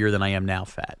least heavier than I am now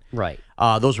fat. Right.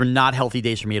 Those were not healthy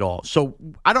days for me at all. So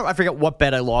I forget what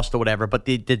bet I lost or whatever, but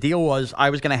the deal was I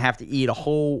was going to have to eat a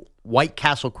whole White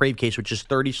Castle Crave case, which is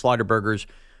 30 slider burgers,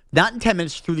 not in 10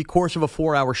 minutes, through the course of a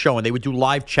 4-hour show. And they would do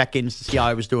live check-ins to see how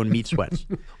I was doing meat sweats.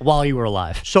 While you were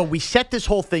alive. So we set this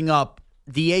whole thing up.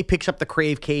 DA picks up the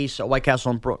Crave case at White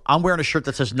Castle. I'm wearing a shirt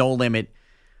that says no limit.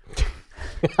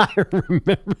 I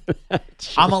remember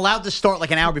that. I'm allowed to start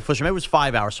like an hour before. So maybe it was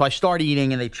 5 hours. So I start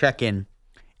eating and they check in.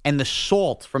 And the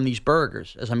salt from these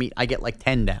burgers, as I get like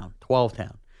 10 down, 12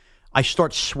 down. I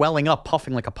start swelling up,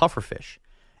 puffing like a pufferfish.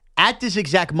 At this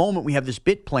exact moment, we have this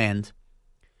bit planned.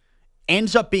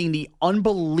 Ends up being the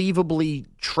unbelievably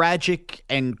tragic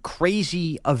and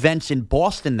crazy events in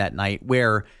Boston that night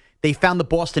where they found the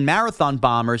Boston Marathon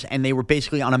bombers and they were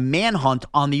basically on a manhunt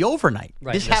on the overnight.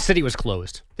 Right. The city was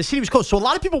closed. The city was closed. So a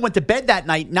lot of people went to bed that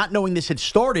night not knowing this had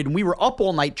started, and we were up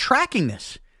all night tracking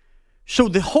this. So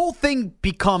the whole thing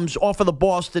becomes, off of the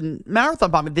Boston Marathon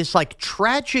bombing, this like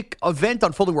tragic event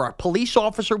unfolding where a police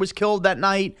officer was killed that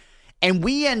night. And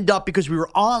we end up, because we were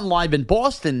on live in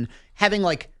Boston, having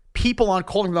like people on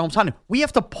calling from the home time. We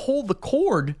have to pull the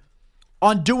cord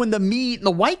on doing the meat and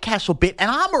the White Castle bit, and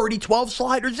I'm already 12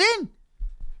 sliders in.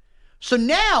 So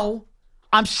now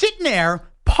I'm sitting there,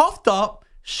 puffed up,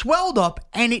 swelled up,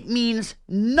 and it means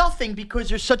nothing because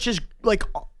there's such a like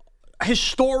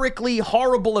historically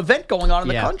horrible event going on in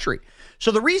the country. So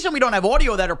the reason we don't have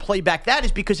audio that or play back that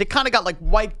is because it kind of got like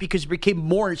wiped because it became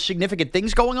more significant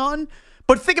things going on.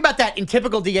 But think about that in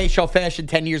typical DA show fashion.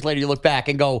 10 years later, you look back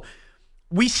and go,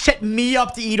 we set me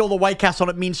up to eat all the White Castle,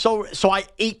 and it means so I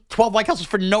ate 12 White Castles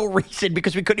for no reason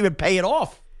because we couldn't even pay it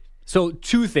off. So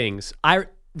 2 things.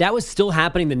 That was still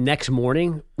happening the next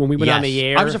morning when we went on the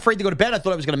air. I was afraid to go to bed. I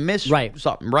thought I was going to miss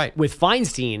something. Right. With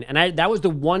Feinstein. And that was the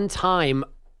one time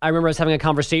I remember us having a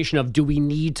conversation of, do we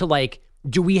need to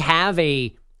do we have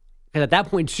because at that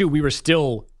point too, we were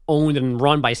still owned and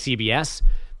run by CBS.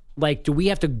 Like, do we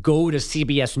have to go to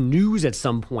CBS News at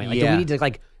some point? Like, do we need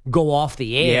to go off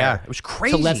the air? Yeah, it was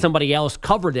crazy. To let somebody else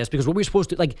cover this, because what we were supposed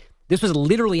to, this was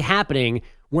literally happening.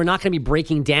 We're not going to be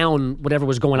breaking down whatever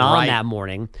was going on that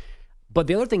morning. But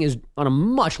the other thing is, on a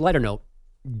much lighter note,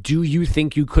 do you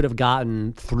think you could have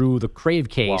gotten through the Crave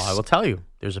case? Well, I will tell you,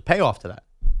 there's a payoff to that.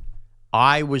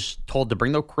 I was told to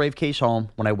bring the Crave case home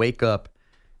when I wake up,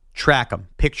 track them,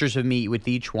 pictures of me with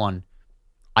each one.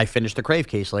 I finished the Crave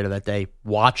case later that day,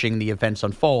 watching the events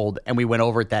unfold, and we went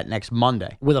over it that next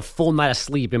Monday. With a full night of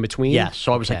sleep in between? Yes,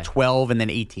 so I was like 12 and then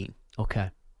 18.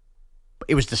 Okay.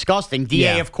 It was disgusting.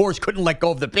 DA, of course, couldn't let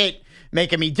go of the bit,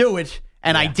 making me do it,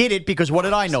 and I did it because what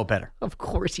did I know better? Of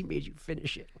course he made you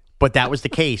finish it. But that was the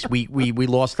case. We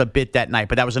lost the bit that night,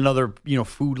 but that was another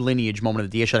food lineage moment of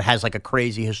the DA show that has like a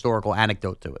crazy historical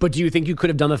anecdote to it. But do you think you could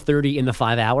have done the 30 in the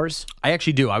 5 hours? I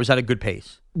actually do. I was at a good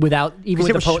pace. Without, even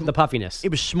with the puffiness? It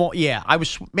was small. Yeah,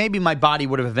 maybe my body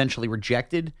would have eventually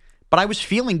rejected, but I was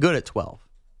feeling good at 12.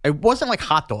 It wasn't like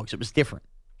hot dogs. It was different.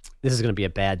 This is going to be a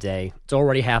bad day. It's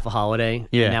already half a holiday.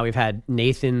 Yeah. And now we've had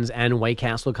Nathan's and White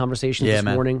Castle conversations this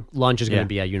morning. Lunch is going to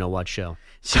be a you-know-what show.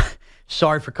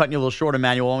 Sorry for cutting you a little short,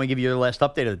 Emmanuel. Let me give you your last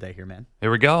update of the day here, man.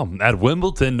 Here we go. At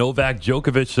Wimbledon, Novak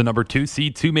Djokovic, the number 2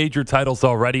 seed, 2 major titles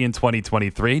already in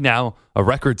 2023. Now a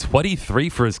record 23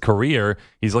 for his career.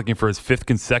 He's looking for his 5th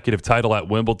consecutive title at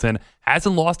Wimbledon.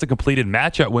 Hasn't lost a completed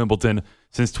match at Wimbledon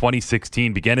since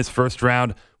 2016. Began his first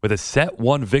round with a set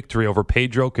 1 victory over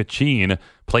Pedro Cachin.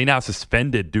 Play now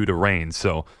suspended due to rain.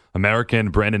 So American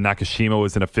Brandon Nakashima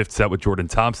was in a 5th set with Jordan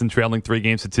Thompson trailing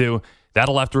 3-2.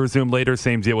 That'll have to resume later.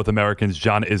 Same deal with Americans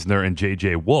John Isner and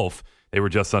J.J. Wolf. They were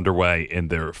just underway in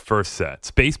their first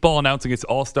sets. Baseball announcing its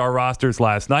all-star rosters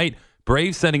last night.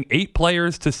 Braves sending 8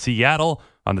 players to Seattle.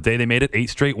 On the day they made it, 8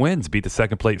 straight wins. Beat the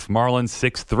second-place Marlins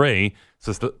 6-3.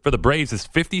 So for the Braves, it's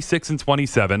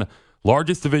 56-27.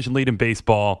 Largest division lead in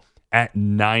baseball. at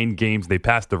 9 games. They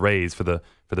passed the Rays for the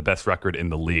best record in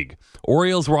the league.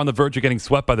 Orioles were on the verge of getting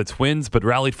swept by the Twins, but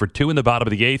rallied for 2 in the bottom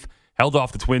of the 8th, held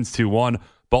off the Twins 2-1.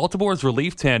 Baltimore's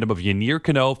relief tandem of Yanier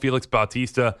Cano, Felix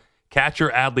Bautista, catcher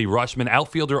Adley Rutschman,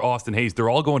 outfielder Austin Hayes, they're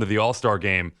all going to the All-Star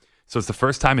game. So it's the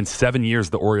first time in 7 years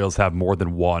the Orioles have more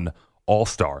than one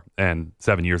All-Star. And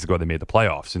 7 years ago, they made the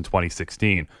playoffs in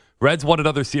 2016. Reds won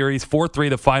another series, 4-3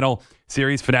 the final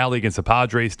series finale against the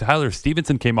Padres. Tyler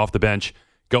Stevenson came off the bench,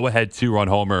 go-ahead 2-run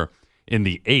homer in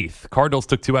the 8th. Cardinals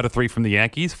took 2 out of 3 from the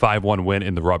Yankees, 5-1 win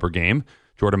in the rubber game.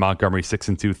 Jordan Montgomery, 6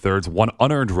 2/3, 1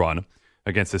 unearned run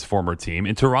against his former team.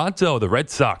 In Toronto, the Red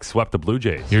Sox swept the Blue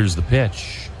Jays. Here's the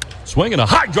pitch. Swinging a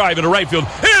high drive into right field.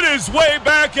 It is way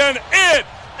back, and it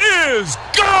is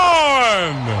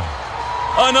gone!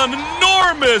 An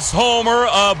enormous homer,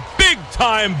 a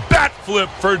big-time bat flip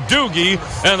for Doogie,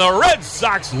 and the Red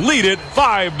Sox lead it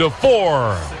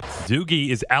 5-4. Doogie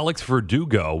is Alex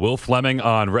Verdugo. Will Fleming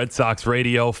on Red Sox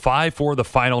radio. 5-4 the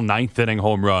final 9th inning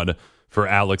home run for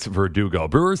Alex Verdugo.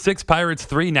 Brewers 6, Pirates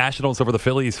 3, Nationals over the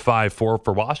Phillies 5-4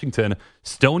 for Washington.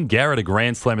 Stone Garrett a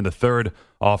grand slam in the 3rd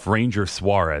off Ranger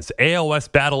Suarez. ALS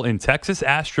battle in Texas.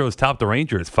 Astros top the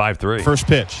Rangers 5-3. First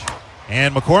pitch.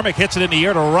 And McCormick hits it in the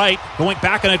air to right. Going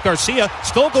back on it, Garcia.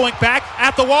 Still going back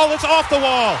at the wall. It's off the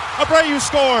wall. Abreu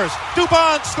scores.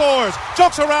 Dubon scores.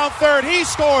 Jokes around third. He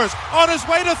scores. On his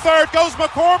way to third goes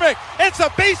McCormick. It's a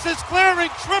bases-clearing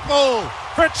triple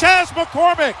for Chas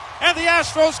McCormick. And the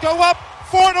Astros go up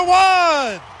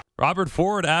 4-1. Robert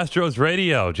Ford, Astros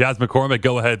radio. Chas McCormick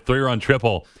go-ahead 3-run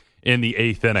triple in the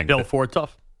 8th inning. Bill Ford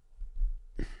tough.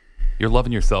 You're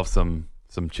loving yourself some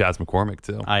Chas McCormick,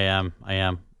 too. I am.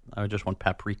 I just want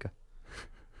paprika.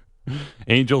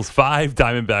 Angels 5,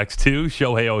 Diamondbacks 2.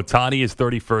 Shohei Ohtani, his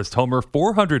 31st homer,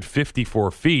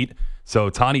 454 feet. So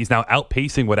Ohtani's now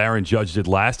outpacing what Aaron Judge did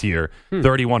last year.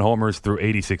 31 homers through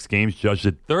 86 games. Judge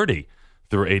did 30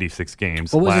 through 86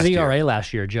 games. What was his ERA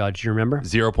last year, Judge? Do you remember?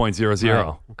 0.00.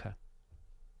 Right. Okay.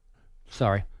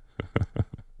 Sorry.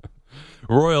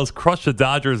 Royals crushed the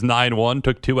Dodgers 9-1,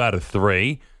 took 2 out of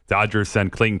 3. Dodgers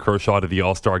send Clayton Kershaw to the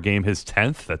All-Star game, his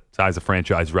 10th. That ties a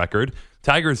franchise record.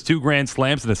 Tigers 2 grand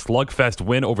slams and a slugfest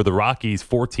win over the Rockies,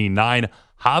 14-9.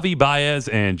 Javi Baez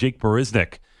and Jake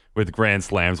Marisnick with grand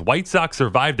slams. White Sox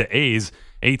survived the A's.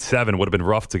 8-7 would have been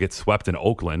rough to get swept in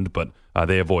Oakland, but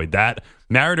they avoid that.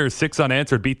 Mariners 6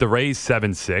 unanswered beat the Rays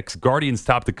 7-6. Guardians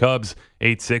topped the Cubs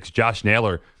 8-6. Josh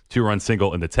Naylor 2-run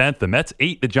single in the 10th. The Mets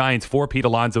 8, the Giants 4. Pete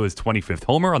Alonso his 25th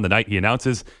homer on the night he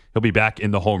announces he'll be back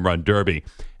in the home run derby.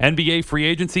 NBA free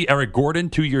agency, Eric Gordon,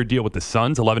 2-year deal with the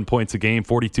Suns, 11 points a game,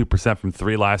 42% from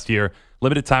 3 last year.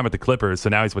 Limited time with the Clippers, so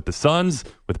now he's with the Suns,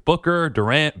 with Booker,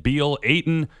 Durant, Beal,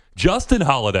 Ayton, Justin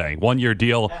Holiday, 1-year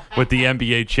deal with the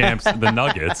NBA champs, the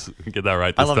Nuggets. Get that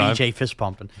right this time. I love EJ fist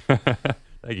pumping.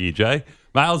 Thank you, EJ.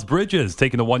 Miles Bridges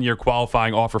taking the 1-year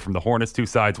qualifying offer from the Hornets. 2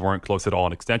 sides weren't close at all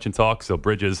in extension talks, so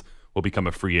Bridges will become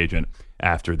a free agent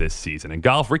after this season. In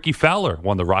golf, Ricky Fowler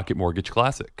won the Rocket Mortgage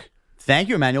Classic. Thank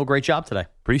you, Emmanuel. Great job today.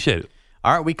 Appreciate it.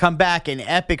 All right, we come back. An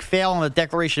epic fail on the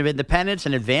Declaration of Independence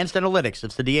and advanced analytics.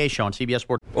 It's the DA Show on CBS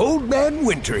Sports. Old Man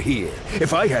Winter here.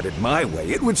 If I had it my way,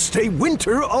 it would stay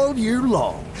winter all year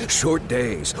long. Short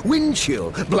days, wind chill,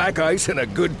 black ice, and a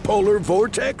good polar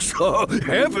vortex. Oh,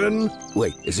 heaven.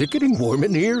 Wait, is it getting warm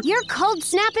in here? Your cold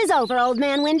snap is over, Old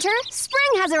Man Winter.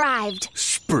 Spring has arrived.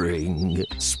 Spring.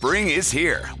 Spring is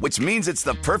here, which means it's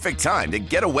the perfect time to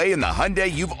get away in the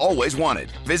Hyundai you've always wanted.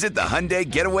 Visit the Hyundai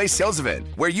Getaway Sales Event,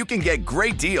 where you can get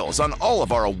great deals on all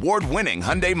of our award-winning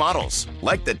Hyundai models,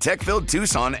 like the tech-filled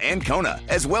Tucson and Kona,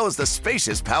 as well as the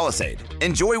spacious Palisade.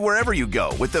 Enjoy wherever you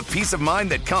go with the peace of mind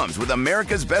that comes with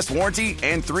America's best warranty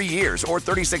and 3 years or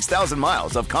 36,000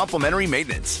 miles of complimentary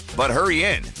maintenance. But hurry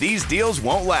in, these deals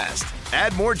won't last.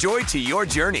 Add more joy to your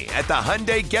journey at the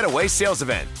Hyundai Getaway Sales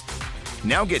Event.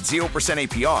 Now get 0%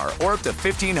 APR or up to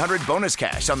 $1,500 bonus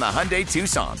cash on the Hyundai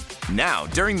Tucson. Now,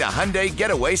 during the Hyundai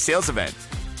Getaway Sales Event.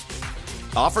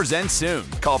 Offers end soon.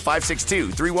 Call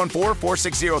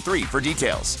 562-314-4603 for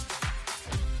details.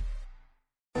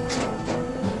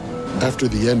 After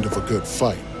the end of a good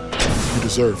fight, you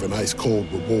deserve an ice-cold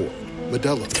reward.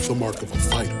 Modelo is the mark of a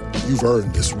fighter. You've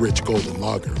earned this rich golden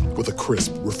lager with a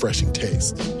crisp, refreshing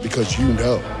taste. Because you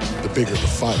know, the bigger the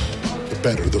fight, the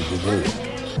better the reward.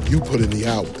 You put in the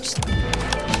hours,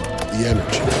 the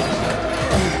energy,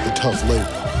 the tough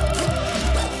labor.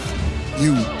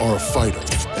 You are a fighter,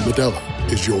 and Modelo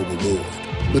is your reward.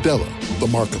 Modelo, the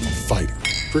mark of a fighter.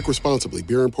 Drink responsibly.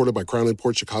 Beer imported by Crown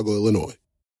Imports, Chicago, Illinois.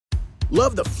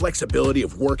 Love the flexibility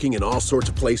of working in all sorts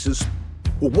of places?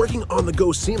 Well, working on the go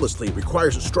seamlessly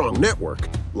requires a strong network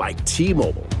like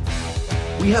T-Mobile.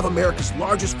 We have America's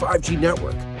largest 5G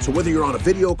network. So whether you're on a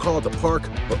video call at the park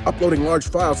or uploading large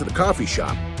files at the coffee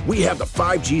shop, we have the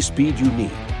 5G speed you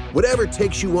need. Whatever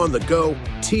takes you on the go,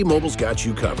 T-Mobile's got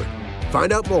you covered.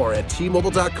 Find out more at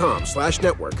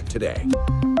T-Mobile.com/network today.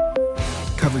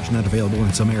 Coverage not available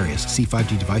in some areas. See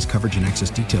 5G device coverage and access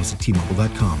details at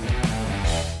T-Mobile.com.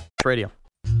 Radio.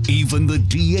 Even the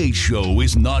DA show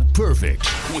is not perfect.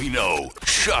 We know.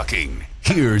 Shocking.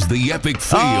 Here's the epic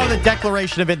fail. Oh, the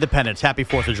Declaration of Independence. Happy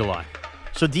 4th of July.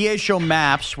 So DA Show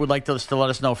Maps would like to let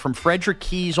us know from Frederick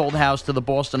Key's old house to the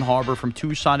Boston Harbor, from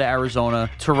Tucson to Arizona,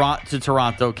 to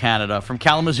Toronto, Canada, from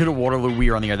Kalamazoo to Waterloo, we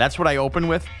are on the air. That's what I open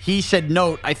with. He said,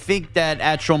 note, I think that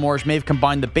at Sean Morris may have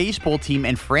combined the baseball team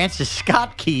and Francis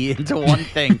Scott Key into one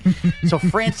thing. So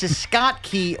Francis Scott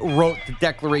Key wrote the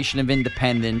Declaration of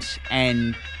Independence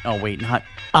and, oh wait, not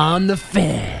On the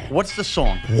Fan. What's the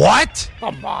song? What?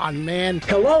 Come on, man.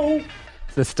 Hello?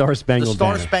 The Star-Spangled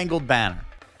Banner. The Star-Spangled Banner.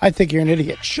 I think you're an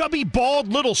idiot. Chubby, bald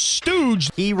little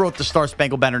stooge. He wrote the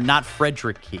Star-Spangled Banner, not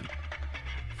Frederick Key.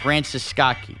 Francis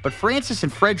Scott Key. But Francis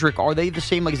and Frederick, are they the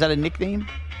same? Like, is that a nickname?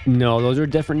 No, those are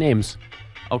different names.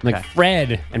 Okay. Like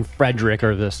Fred and Frederick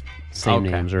are the same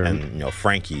names. Or, And,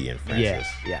 Frankie and Francis.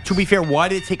 Yeah. To be fair, why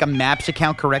did it take a Maps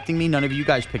account correcting me? None of you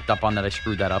guys picked up on that. I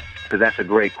screwed that up. Because that's a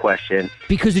great question.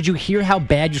 Because did you hear how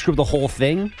bad you screwed the whole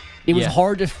thing? It was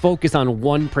hard to focus on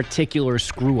one particular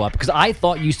screw-up. Because I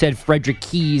thought you said Frederick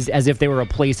Keys as if they were a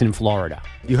place in Florida.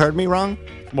 You heard me wrong?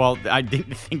 Well, I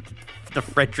didn't think the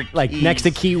Frederick Like, Keys. next to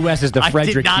Key West is the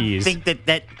Frederick Keys. I did not think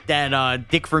that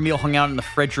Dick Vermeil hung out in the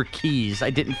Frederick Keys.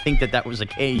 I didn't think that was the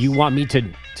case. You want me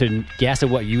to guess at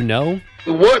what you know?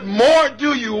 What more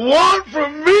do you want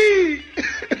from me?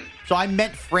 So I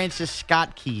meant Francis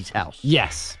Scott Key's house.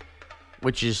 Yes.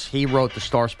 Which is, he wrote the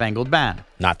Star-Spangled Banner.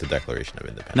 Not the Declaration of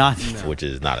Independence. Not, which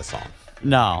is not a song.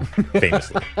 No.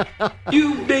 Famously.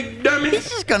 You big dummy.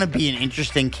 This is going to be an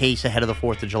interesting case ahead of the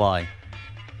 4th of July.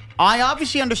 I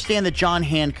obviously understand that John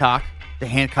Hancock, the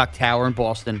Hancock Tower in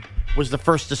Boston, was the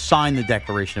first to sign the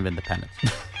Declaration of Independence.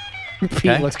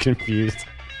 Pete looks confused.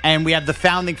 And we have the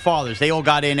Founding Fathers. They all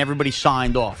got in. Everybody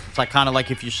signed off. It's like kind of like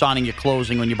if you're signing your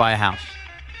closing when you buy a house.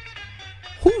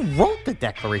 Who wrote the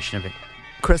Declaration of Independence?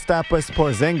 Christopoulos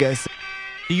Porzingis.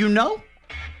 Do you know?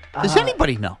 Does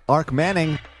anybody know? Ark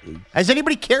Manning. Has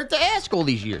anybody cared to ask all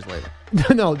these years later?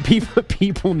 No,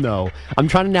 people know. I'm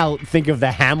trying to now think of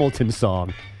the Hamilton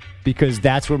song because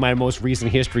that's where my most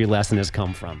recent history lesson has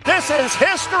come from. This is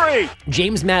history!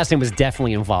 James Madison was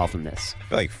definitely involved in this. I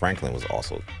feel like Franklin was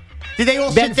also. Did they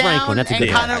all Ben sit down Franklin, that's a and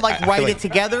good kind of one. like I write feel it like-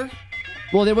 together?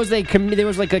 Well, there was like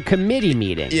a committee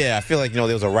meeting. Yeah, I feel like, there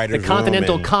was a writer's The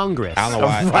Continental room and Congress. I don't know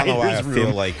why I feel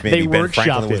like maybe Ben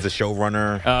Franklin was the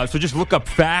showrunner. So just look up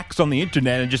facts on the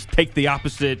internet and just take the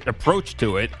opposite approach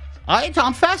to it.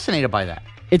 I'm fascinated by that.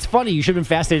 It's funny. You should have been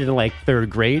fascinated in like 3rd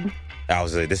grade. I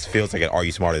was like, this feels like an Are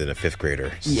You Smarter Than a 5th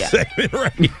Grader Yeah. segment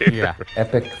right here. Yeah.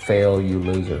 Epic fail, you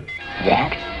loser.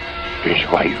 That is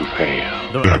why you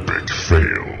fail. Epic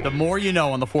fail. The more you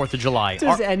know on the 4th of July.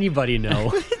 Does anybody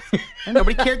know?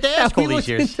 Nobody cared to ask Have we all these looked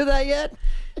years. into that yet?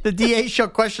 The DA show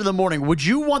question of the morning. Would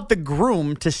you want the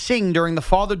groom to sing during the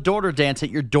father-daughter dance at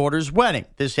your daughter's wedding?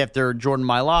 This after Jordan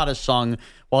Mailata sung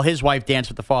while his wife danced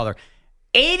with the father.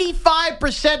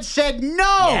 85% said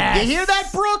no. Yes. You hear that,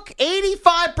 Brooke?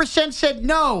 85% said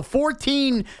no.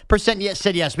 14%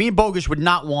 said yes. Me and Bogus would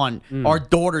not want our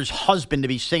daughter's husband to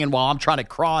be singing while I'm trying to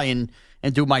cry and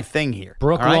do my thing here.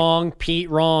 Brooke All right? wrong, Pete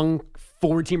wrong,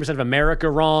 14% of America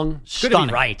wrong. Good to be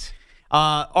Stunning. right.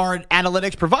 Our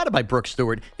analytics provided by Brooke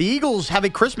Stewart. The Eagles have a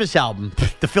Christmas album.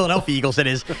 The Philadelphia Eagles, it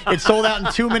is. It sold out in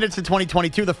 2 minutes in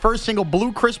 2022. The first single,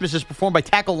 Blue Christmas, is performed by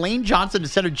tackle Lane Johnson and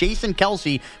center Jason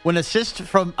Kelsey with an assist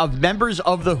of members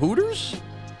of the Hooters.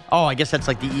 Oh, I guess that's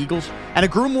like the Eagles. And a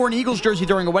groom wore an Eagles jersey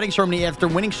during a wedding ceremony after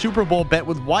winning Super Bowl bet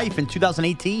with wife in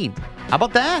 2018. How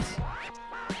about that?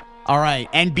 All right.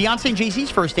 And Beyonce and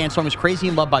Jay-Z's first dance song is Crazy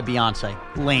in Love by Beyonce.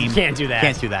 Lame. Can't do that.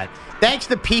 Can't do that. Thanks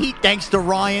to Pete. Thanks to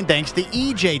Ryan. Thanks to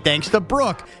EJ. Thanks to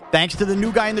Brooke. Thanks to the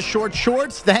new guy in the short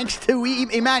shorts. Thanks to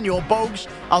Emmanuel Bogues.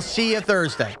 I'll see you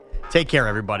Thursday. Take care,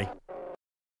 everybody.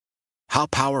 How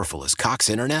powerful is Cox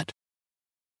Internet?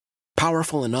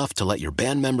 Powerful enough to let your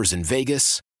band members in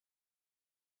Vegas,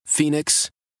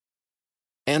 Phoenix,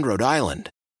 and Rhode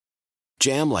Island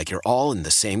jam like you're all in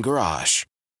the same garage.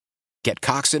 Get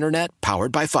Cox Internet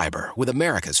powered by fiber with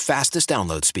America's fastest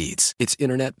download speeds. It's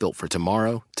internet built for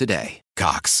tomorrow, today.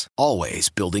 Cox, always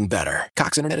building better.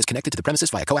 Cox Internet is connected to the premises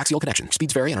via coaxial connection.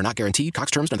 Speeds vary and are not guaranteed. Cox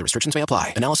terms and other restrictions may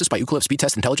apply. Analysis by Ookla of Speed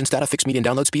Test Intelligence Data. Fixed median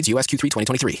download speeds. US Q3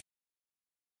 2023.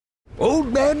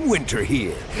 Old Man Winter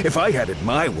here. If I had it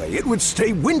my way, it would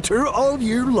stay winter all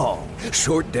year long.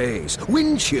 Short days,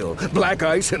 wind chill, black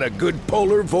ice, and a good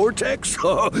polar vortex.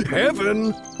 Oh,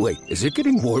 heaven. Wait, is it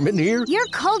getting warm in here? Your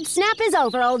cold snap is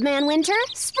over, Old Man Winter.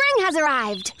 Spring has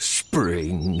arrived.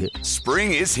 Spring.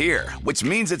 Spring is here, which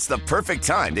means it's the perfect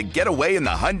time to get away in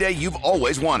the Hyundai you've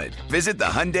always wanted. Visit the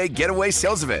Hyundai Getaway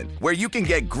Sales Event, where you can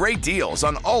get great deals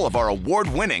on all of our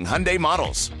award-winning Hyundai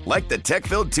models, like the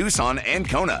tech-filled Tucson and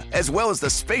Kona, as well as the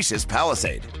spacious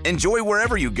Palisade. Enjoy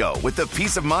wherever you go with the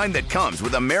peace of mind that comes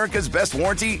with America's best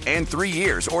warranty and 3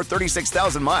 years or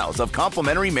 36,000 miles of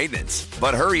complimentary maintenance.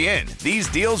 But hurry in, these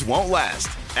deals won't last.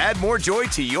 Add more joy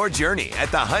to your journey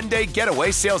at the Hyundai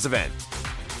Getaway Sales Event.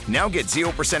 Now get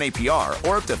 0% APR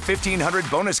or up to $1,500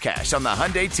 bonus cash on the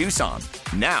Hyundai Tucson.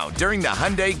 Now, during the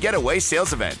Hyundai Getaway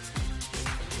Sales Event.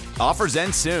 Offers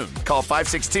end soon. Call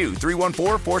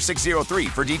 562-314-4603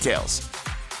 for details.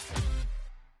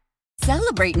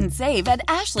 Celebrate and save at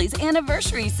Ashley's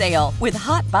Anniversary Sale. With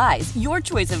Hot Buys, your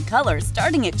choice of colors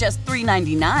starting at just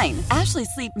 $3.99. Ashley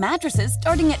Sleep mattresses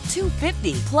starting at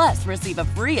 $2.50. Plus, receive a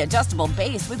free adjustable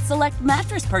base with select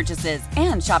mattress purchases.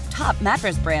 And shop top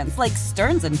mattress brands like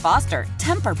Stearns & Foster,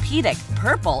 Tempur-Pedic,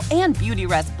 Purple, and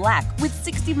Beautyrest Black with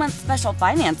 60-month special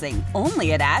financing.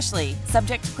 Only at Ashley.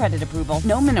 Subject to credit approval.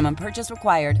 No minimum purchase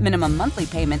required. Minimum monthly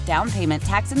payment, down payment,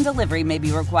 tax, and delivery may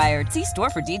be required. See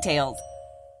store for details.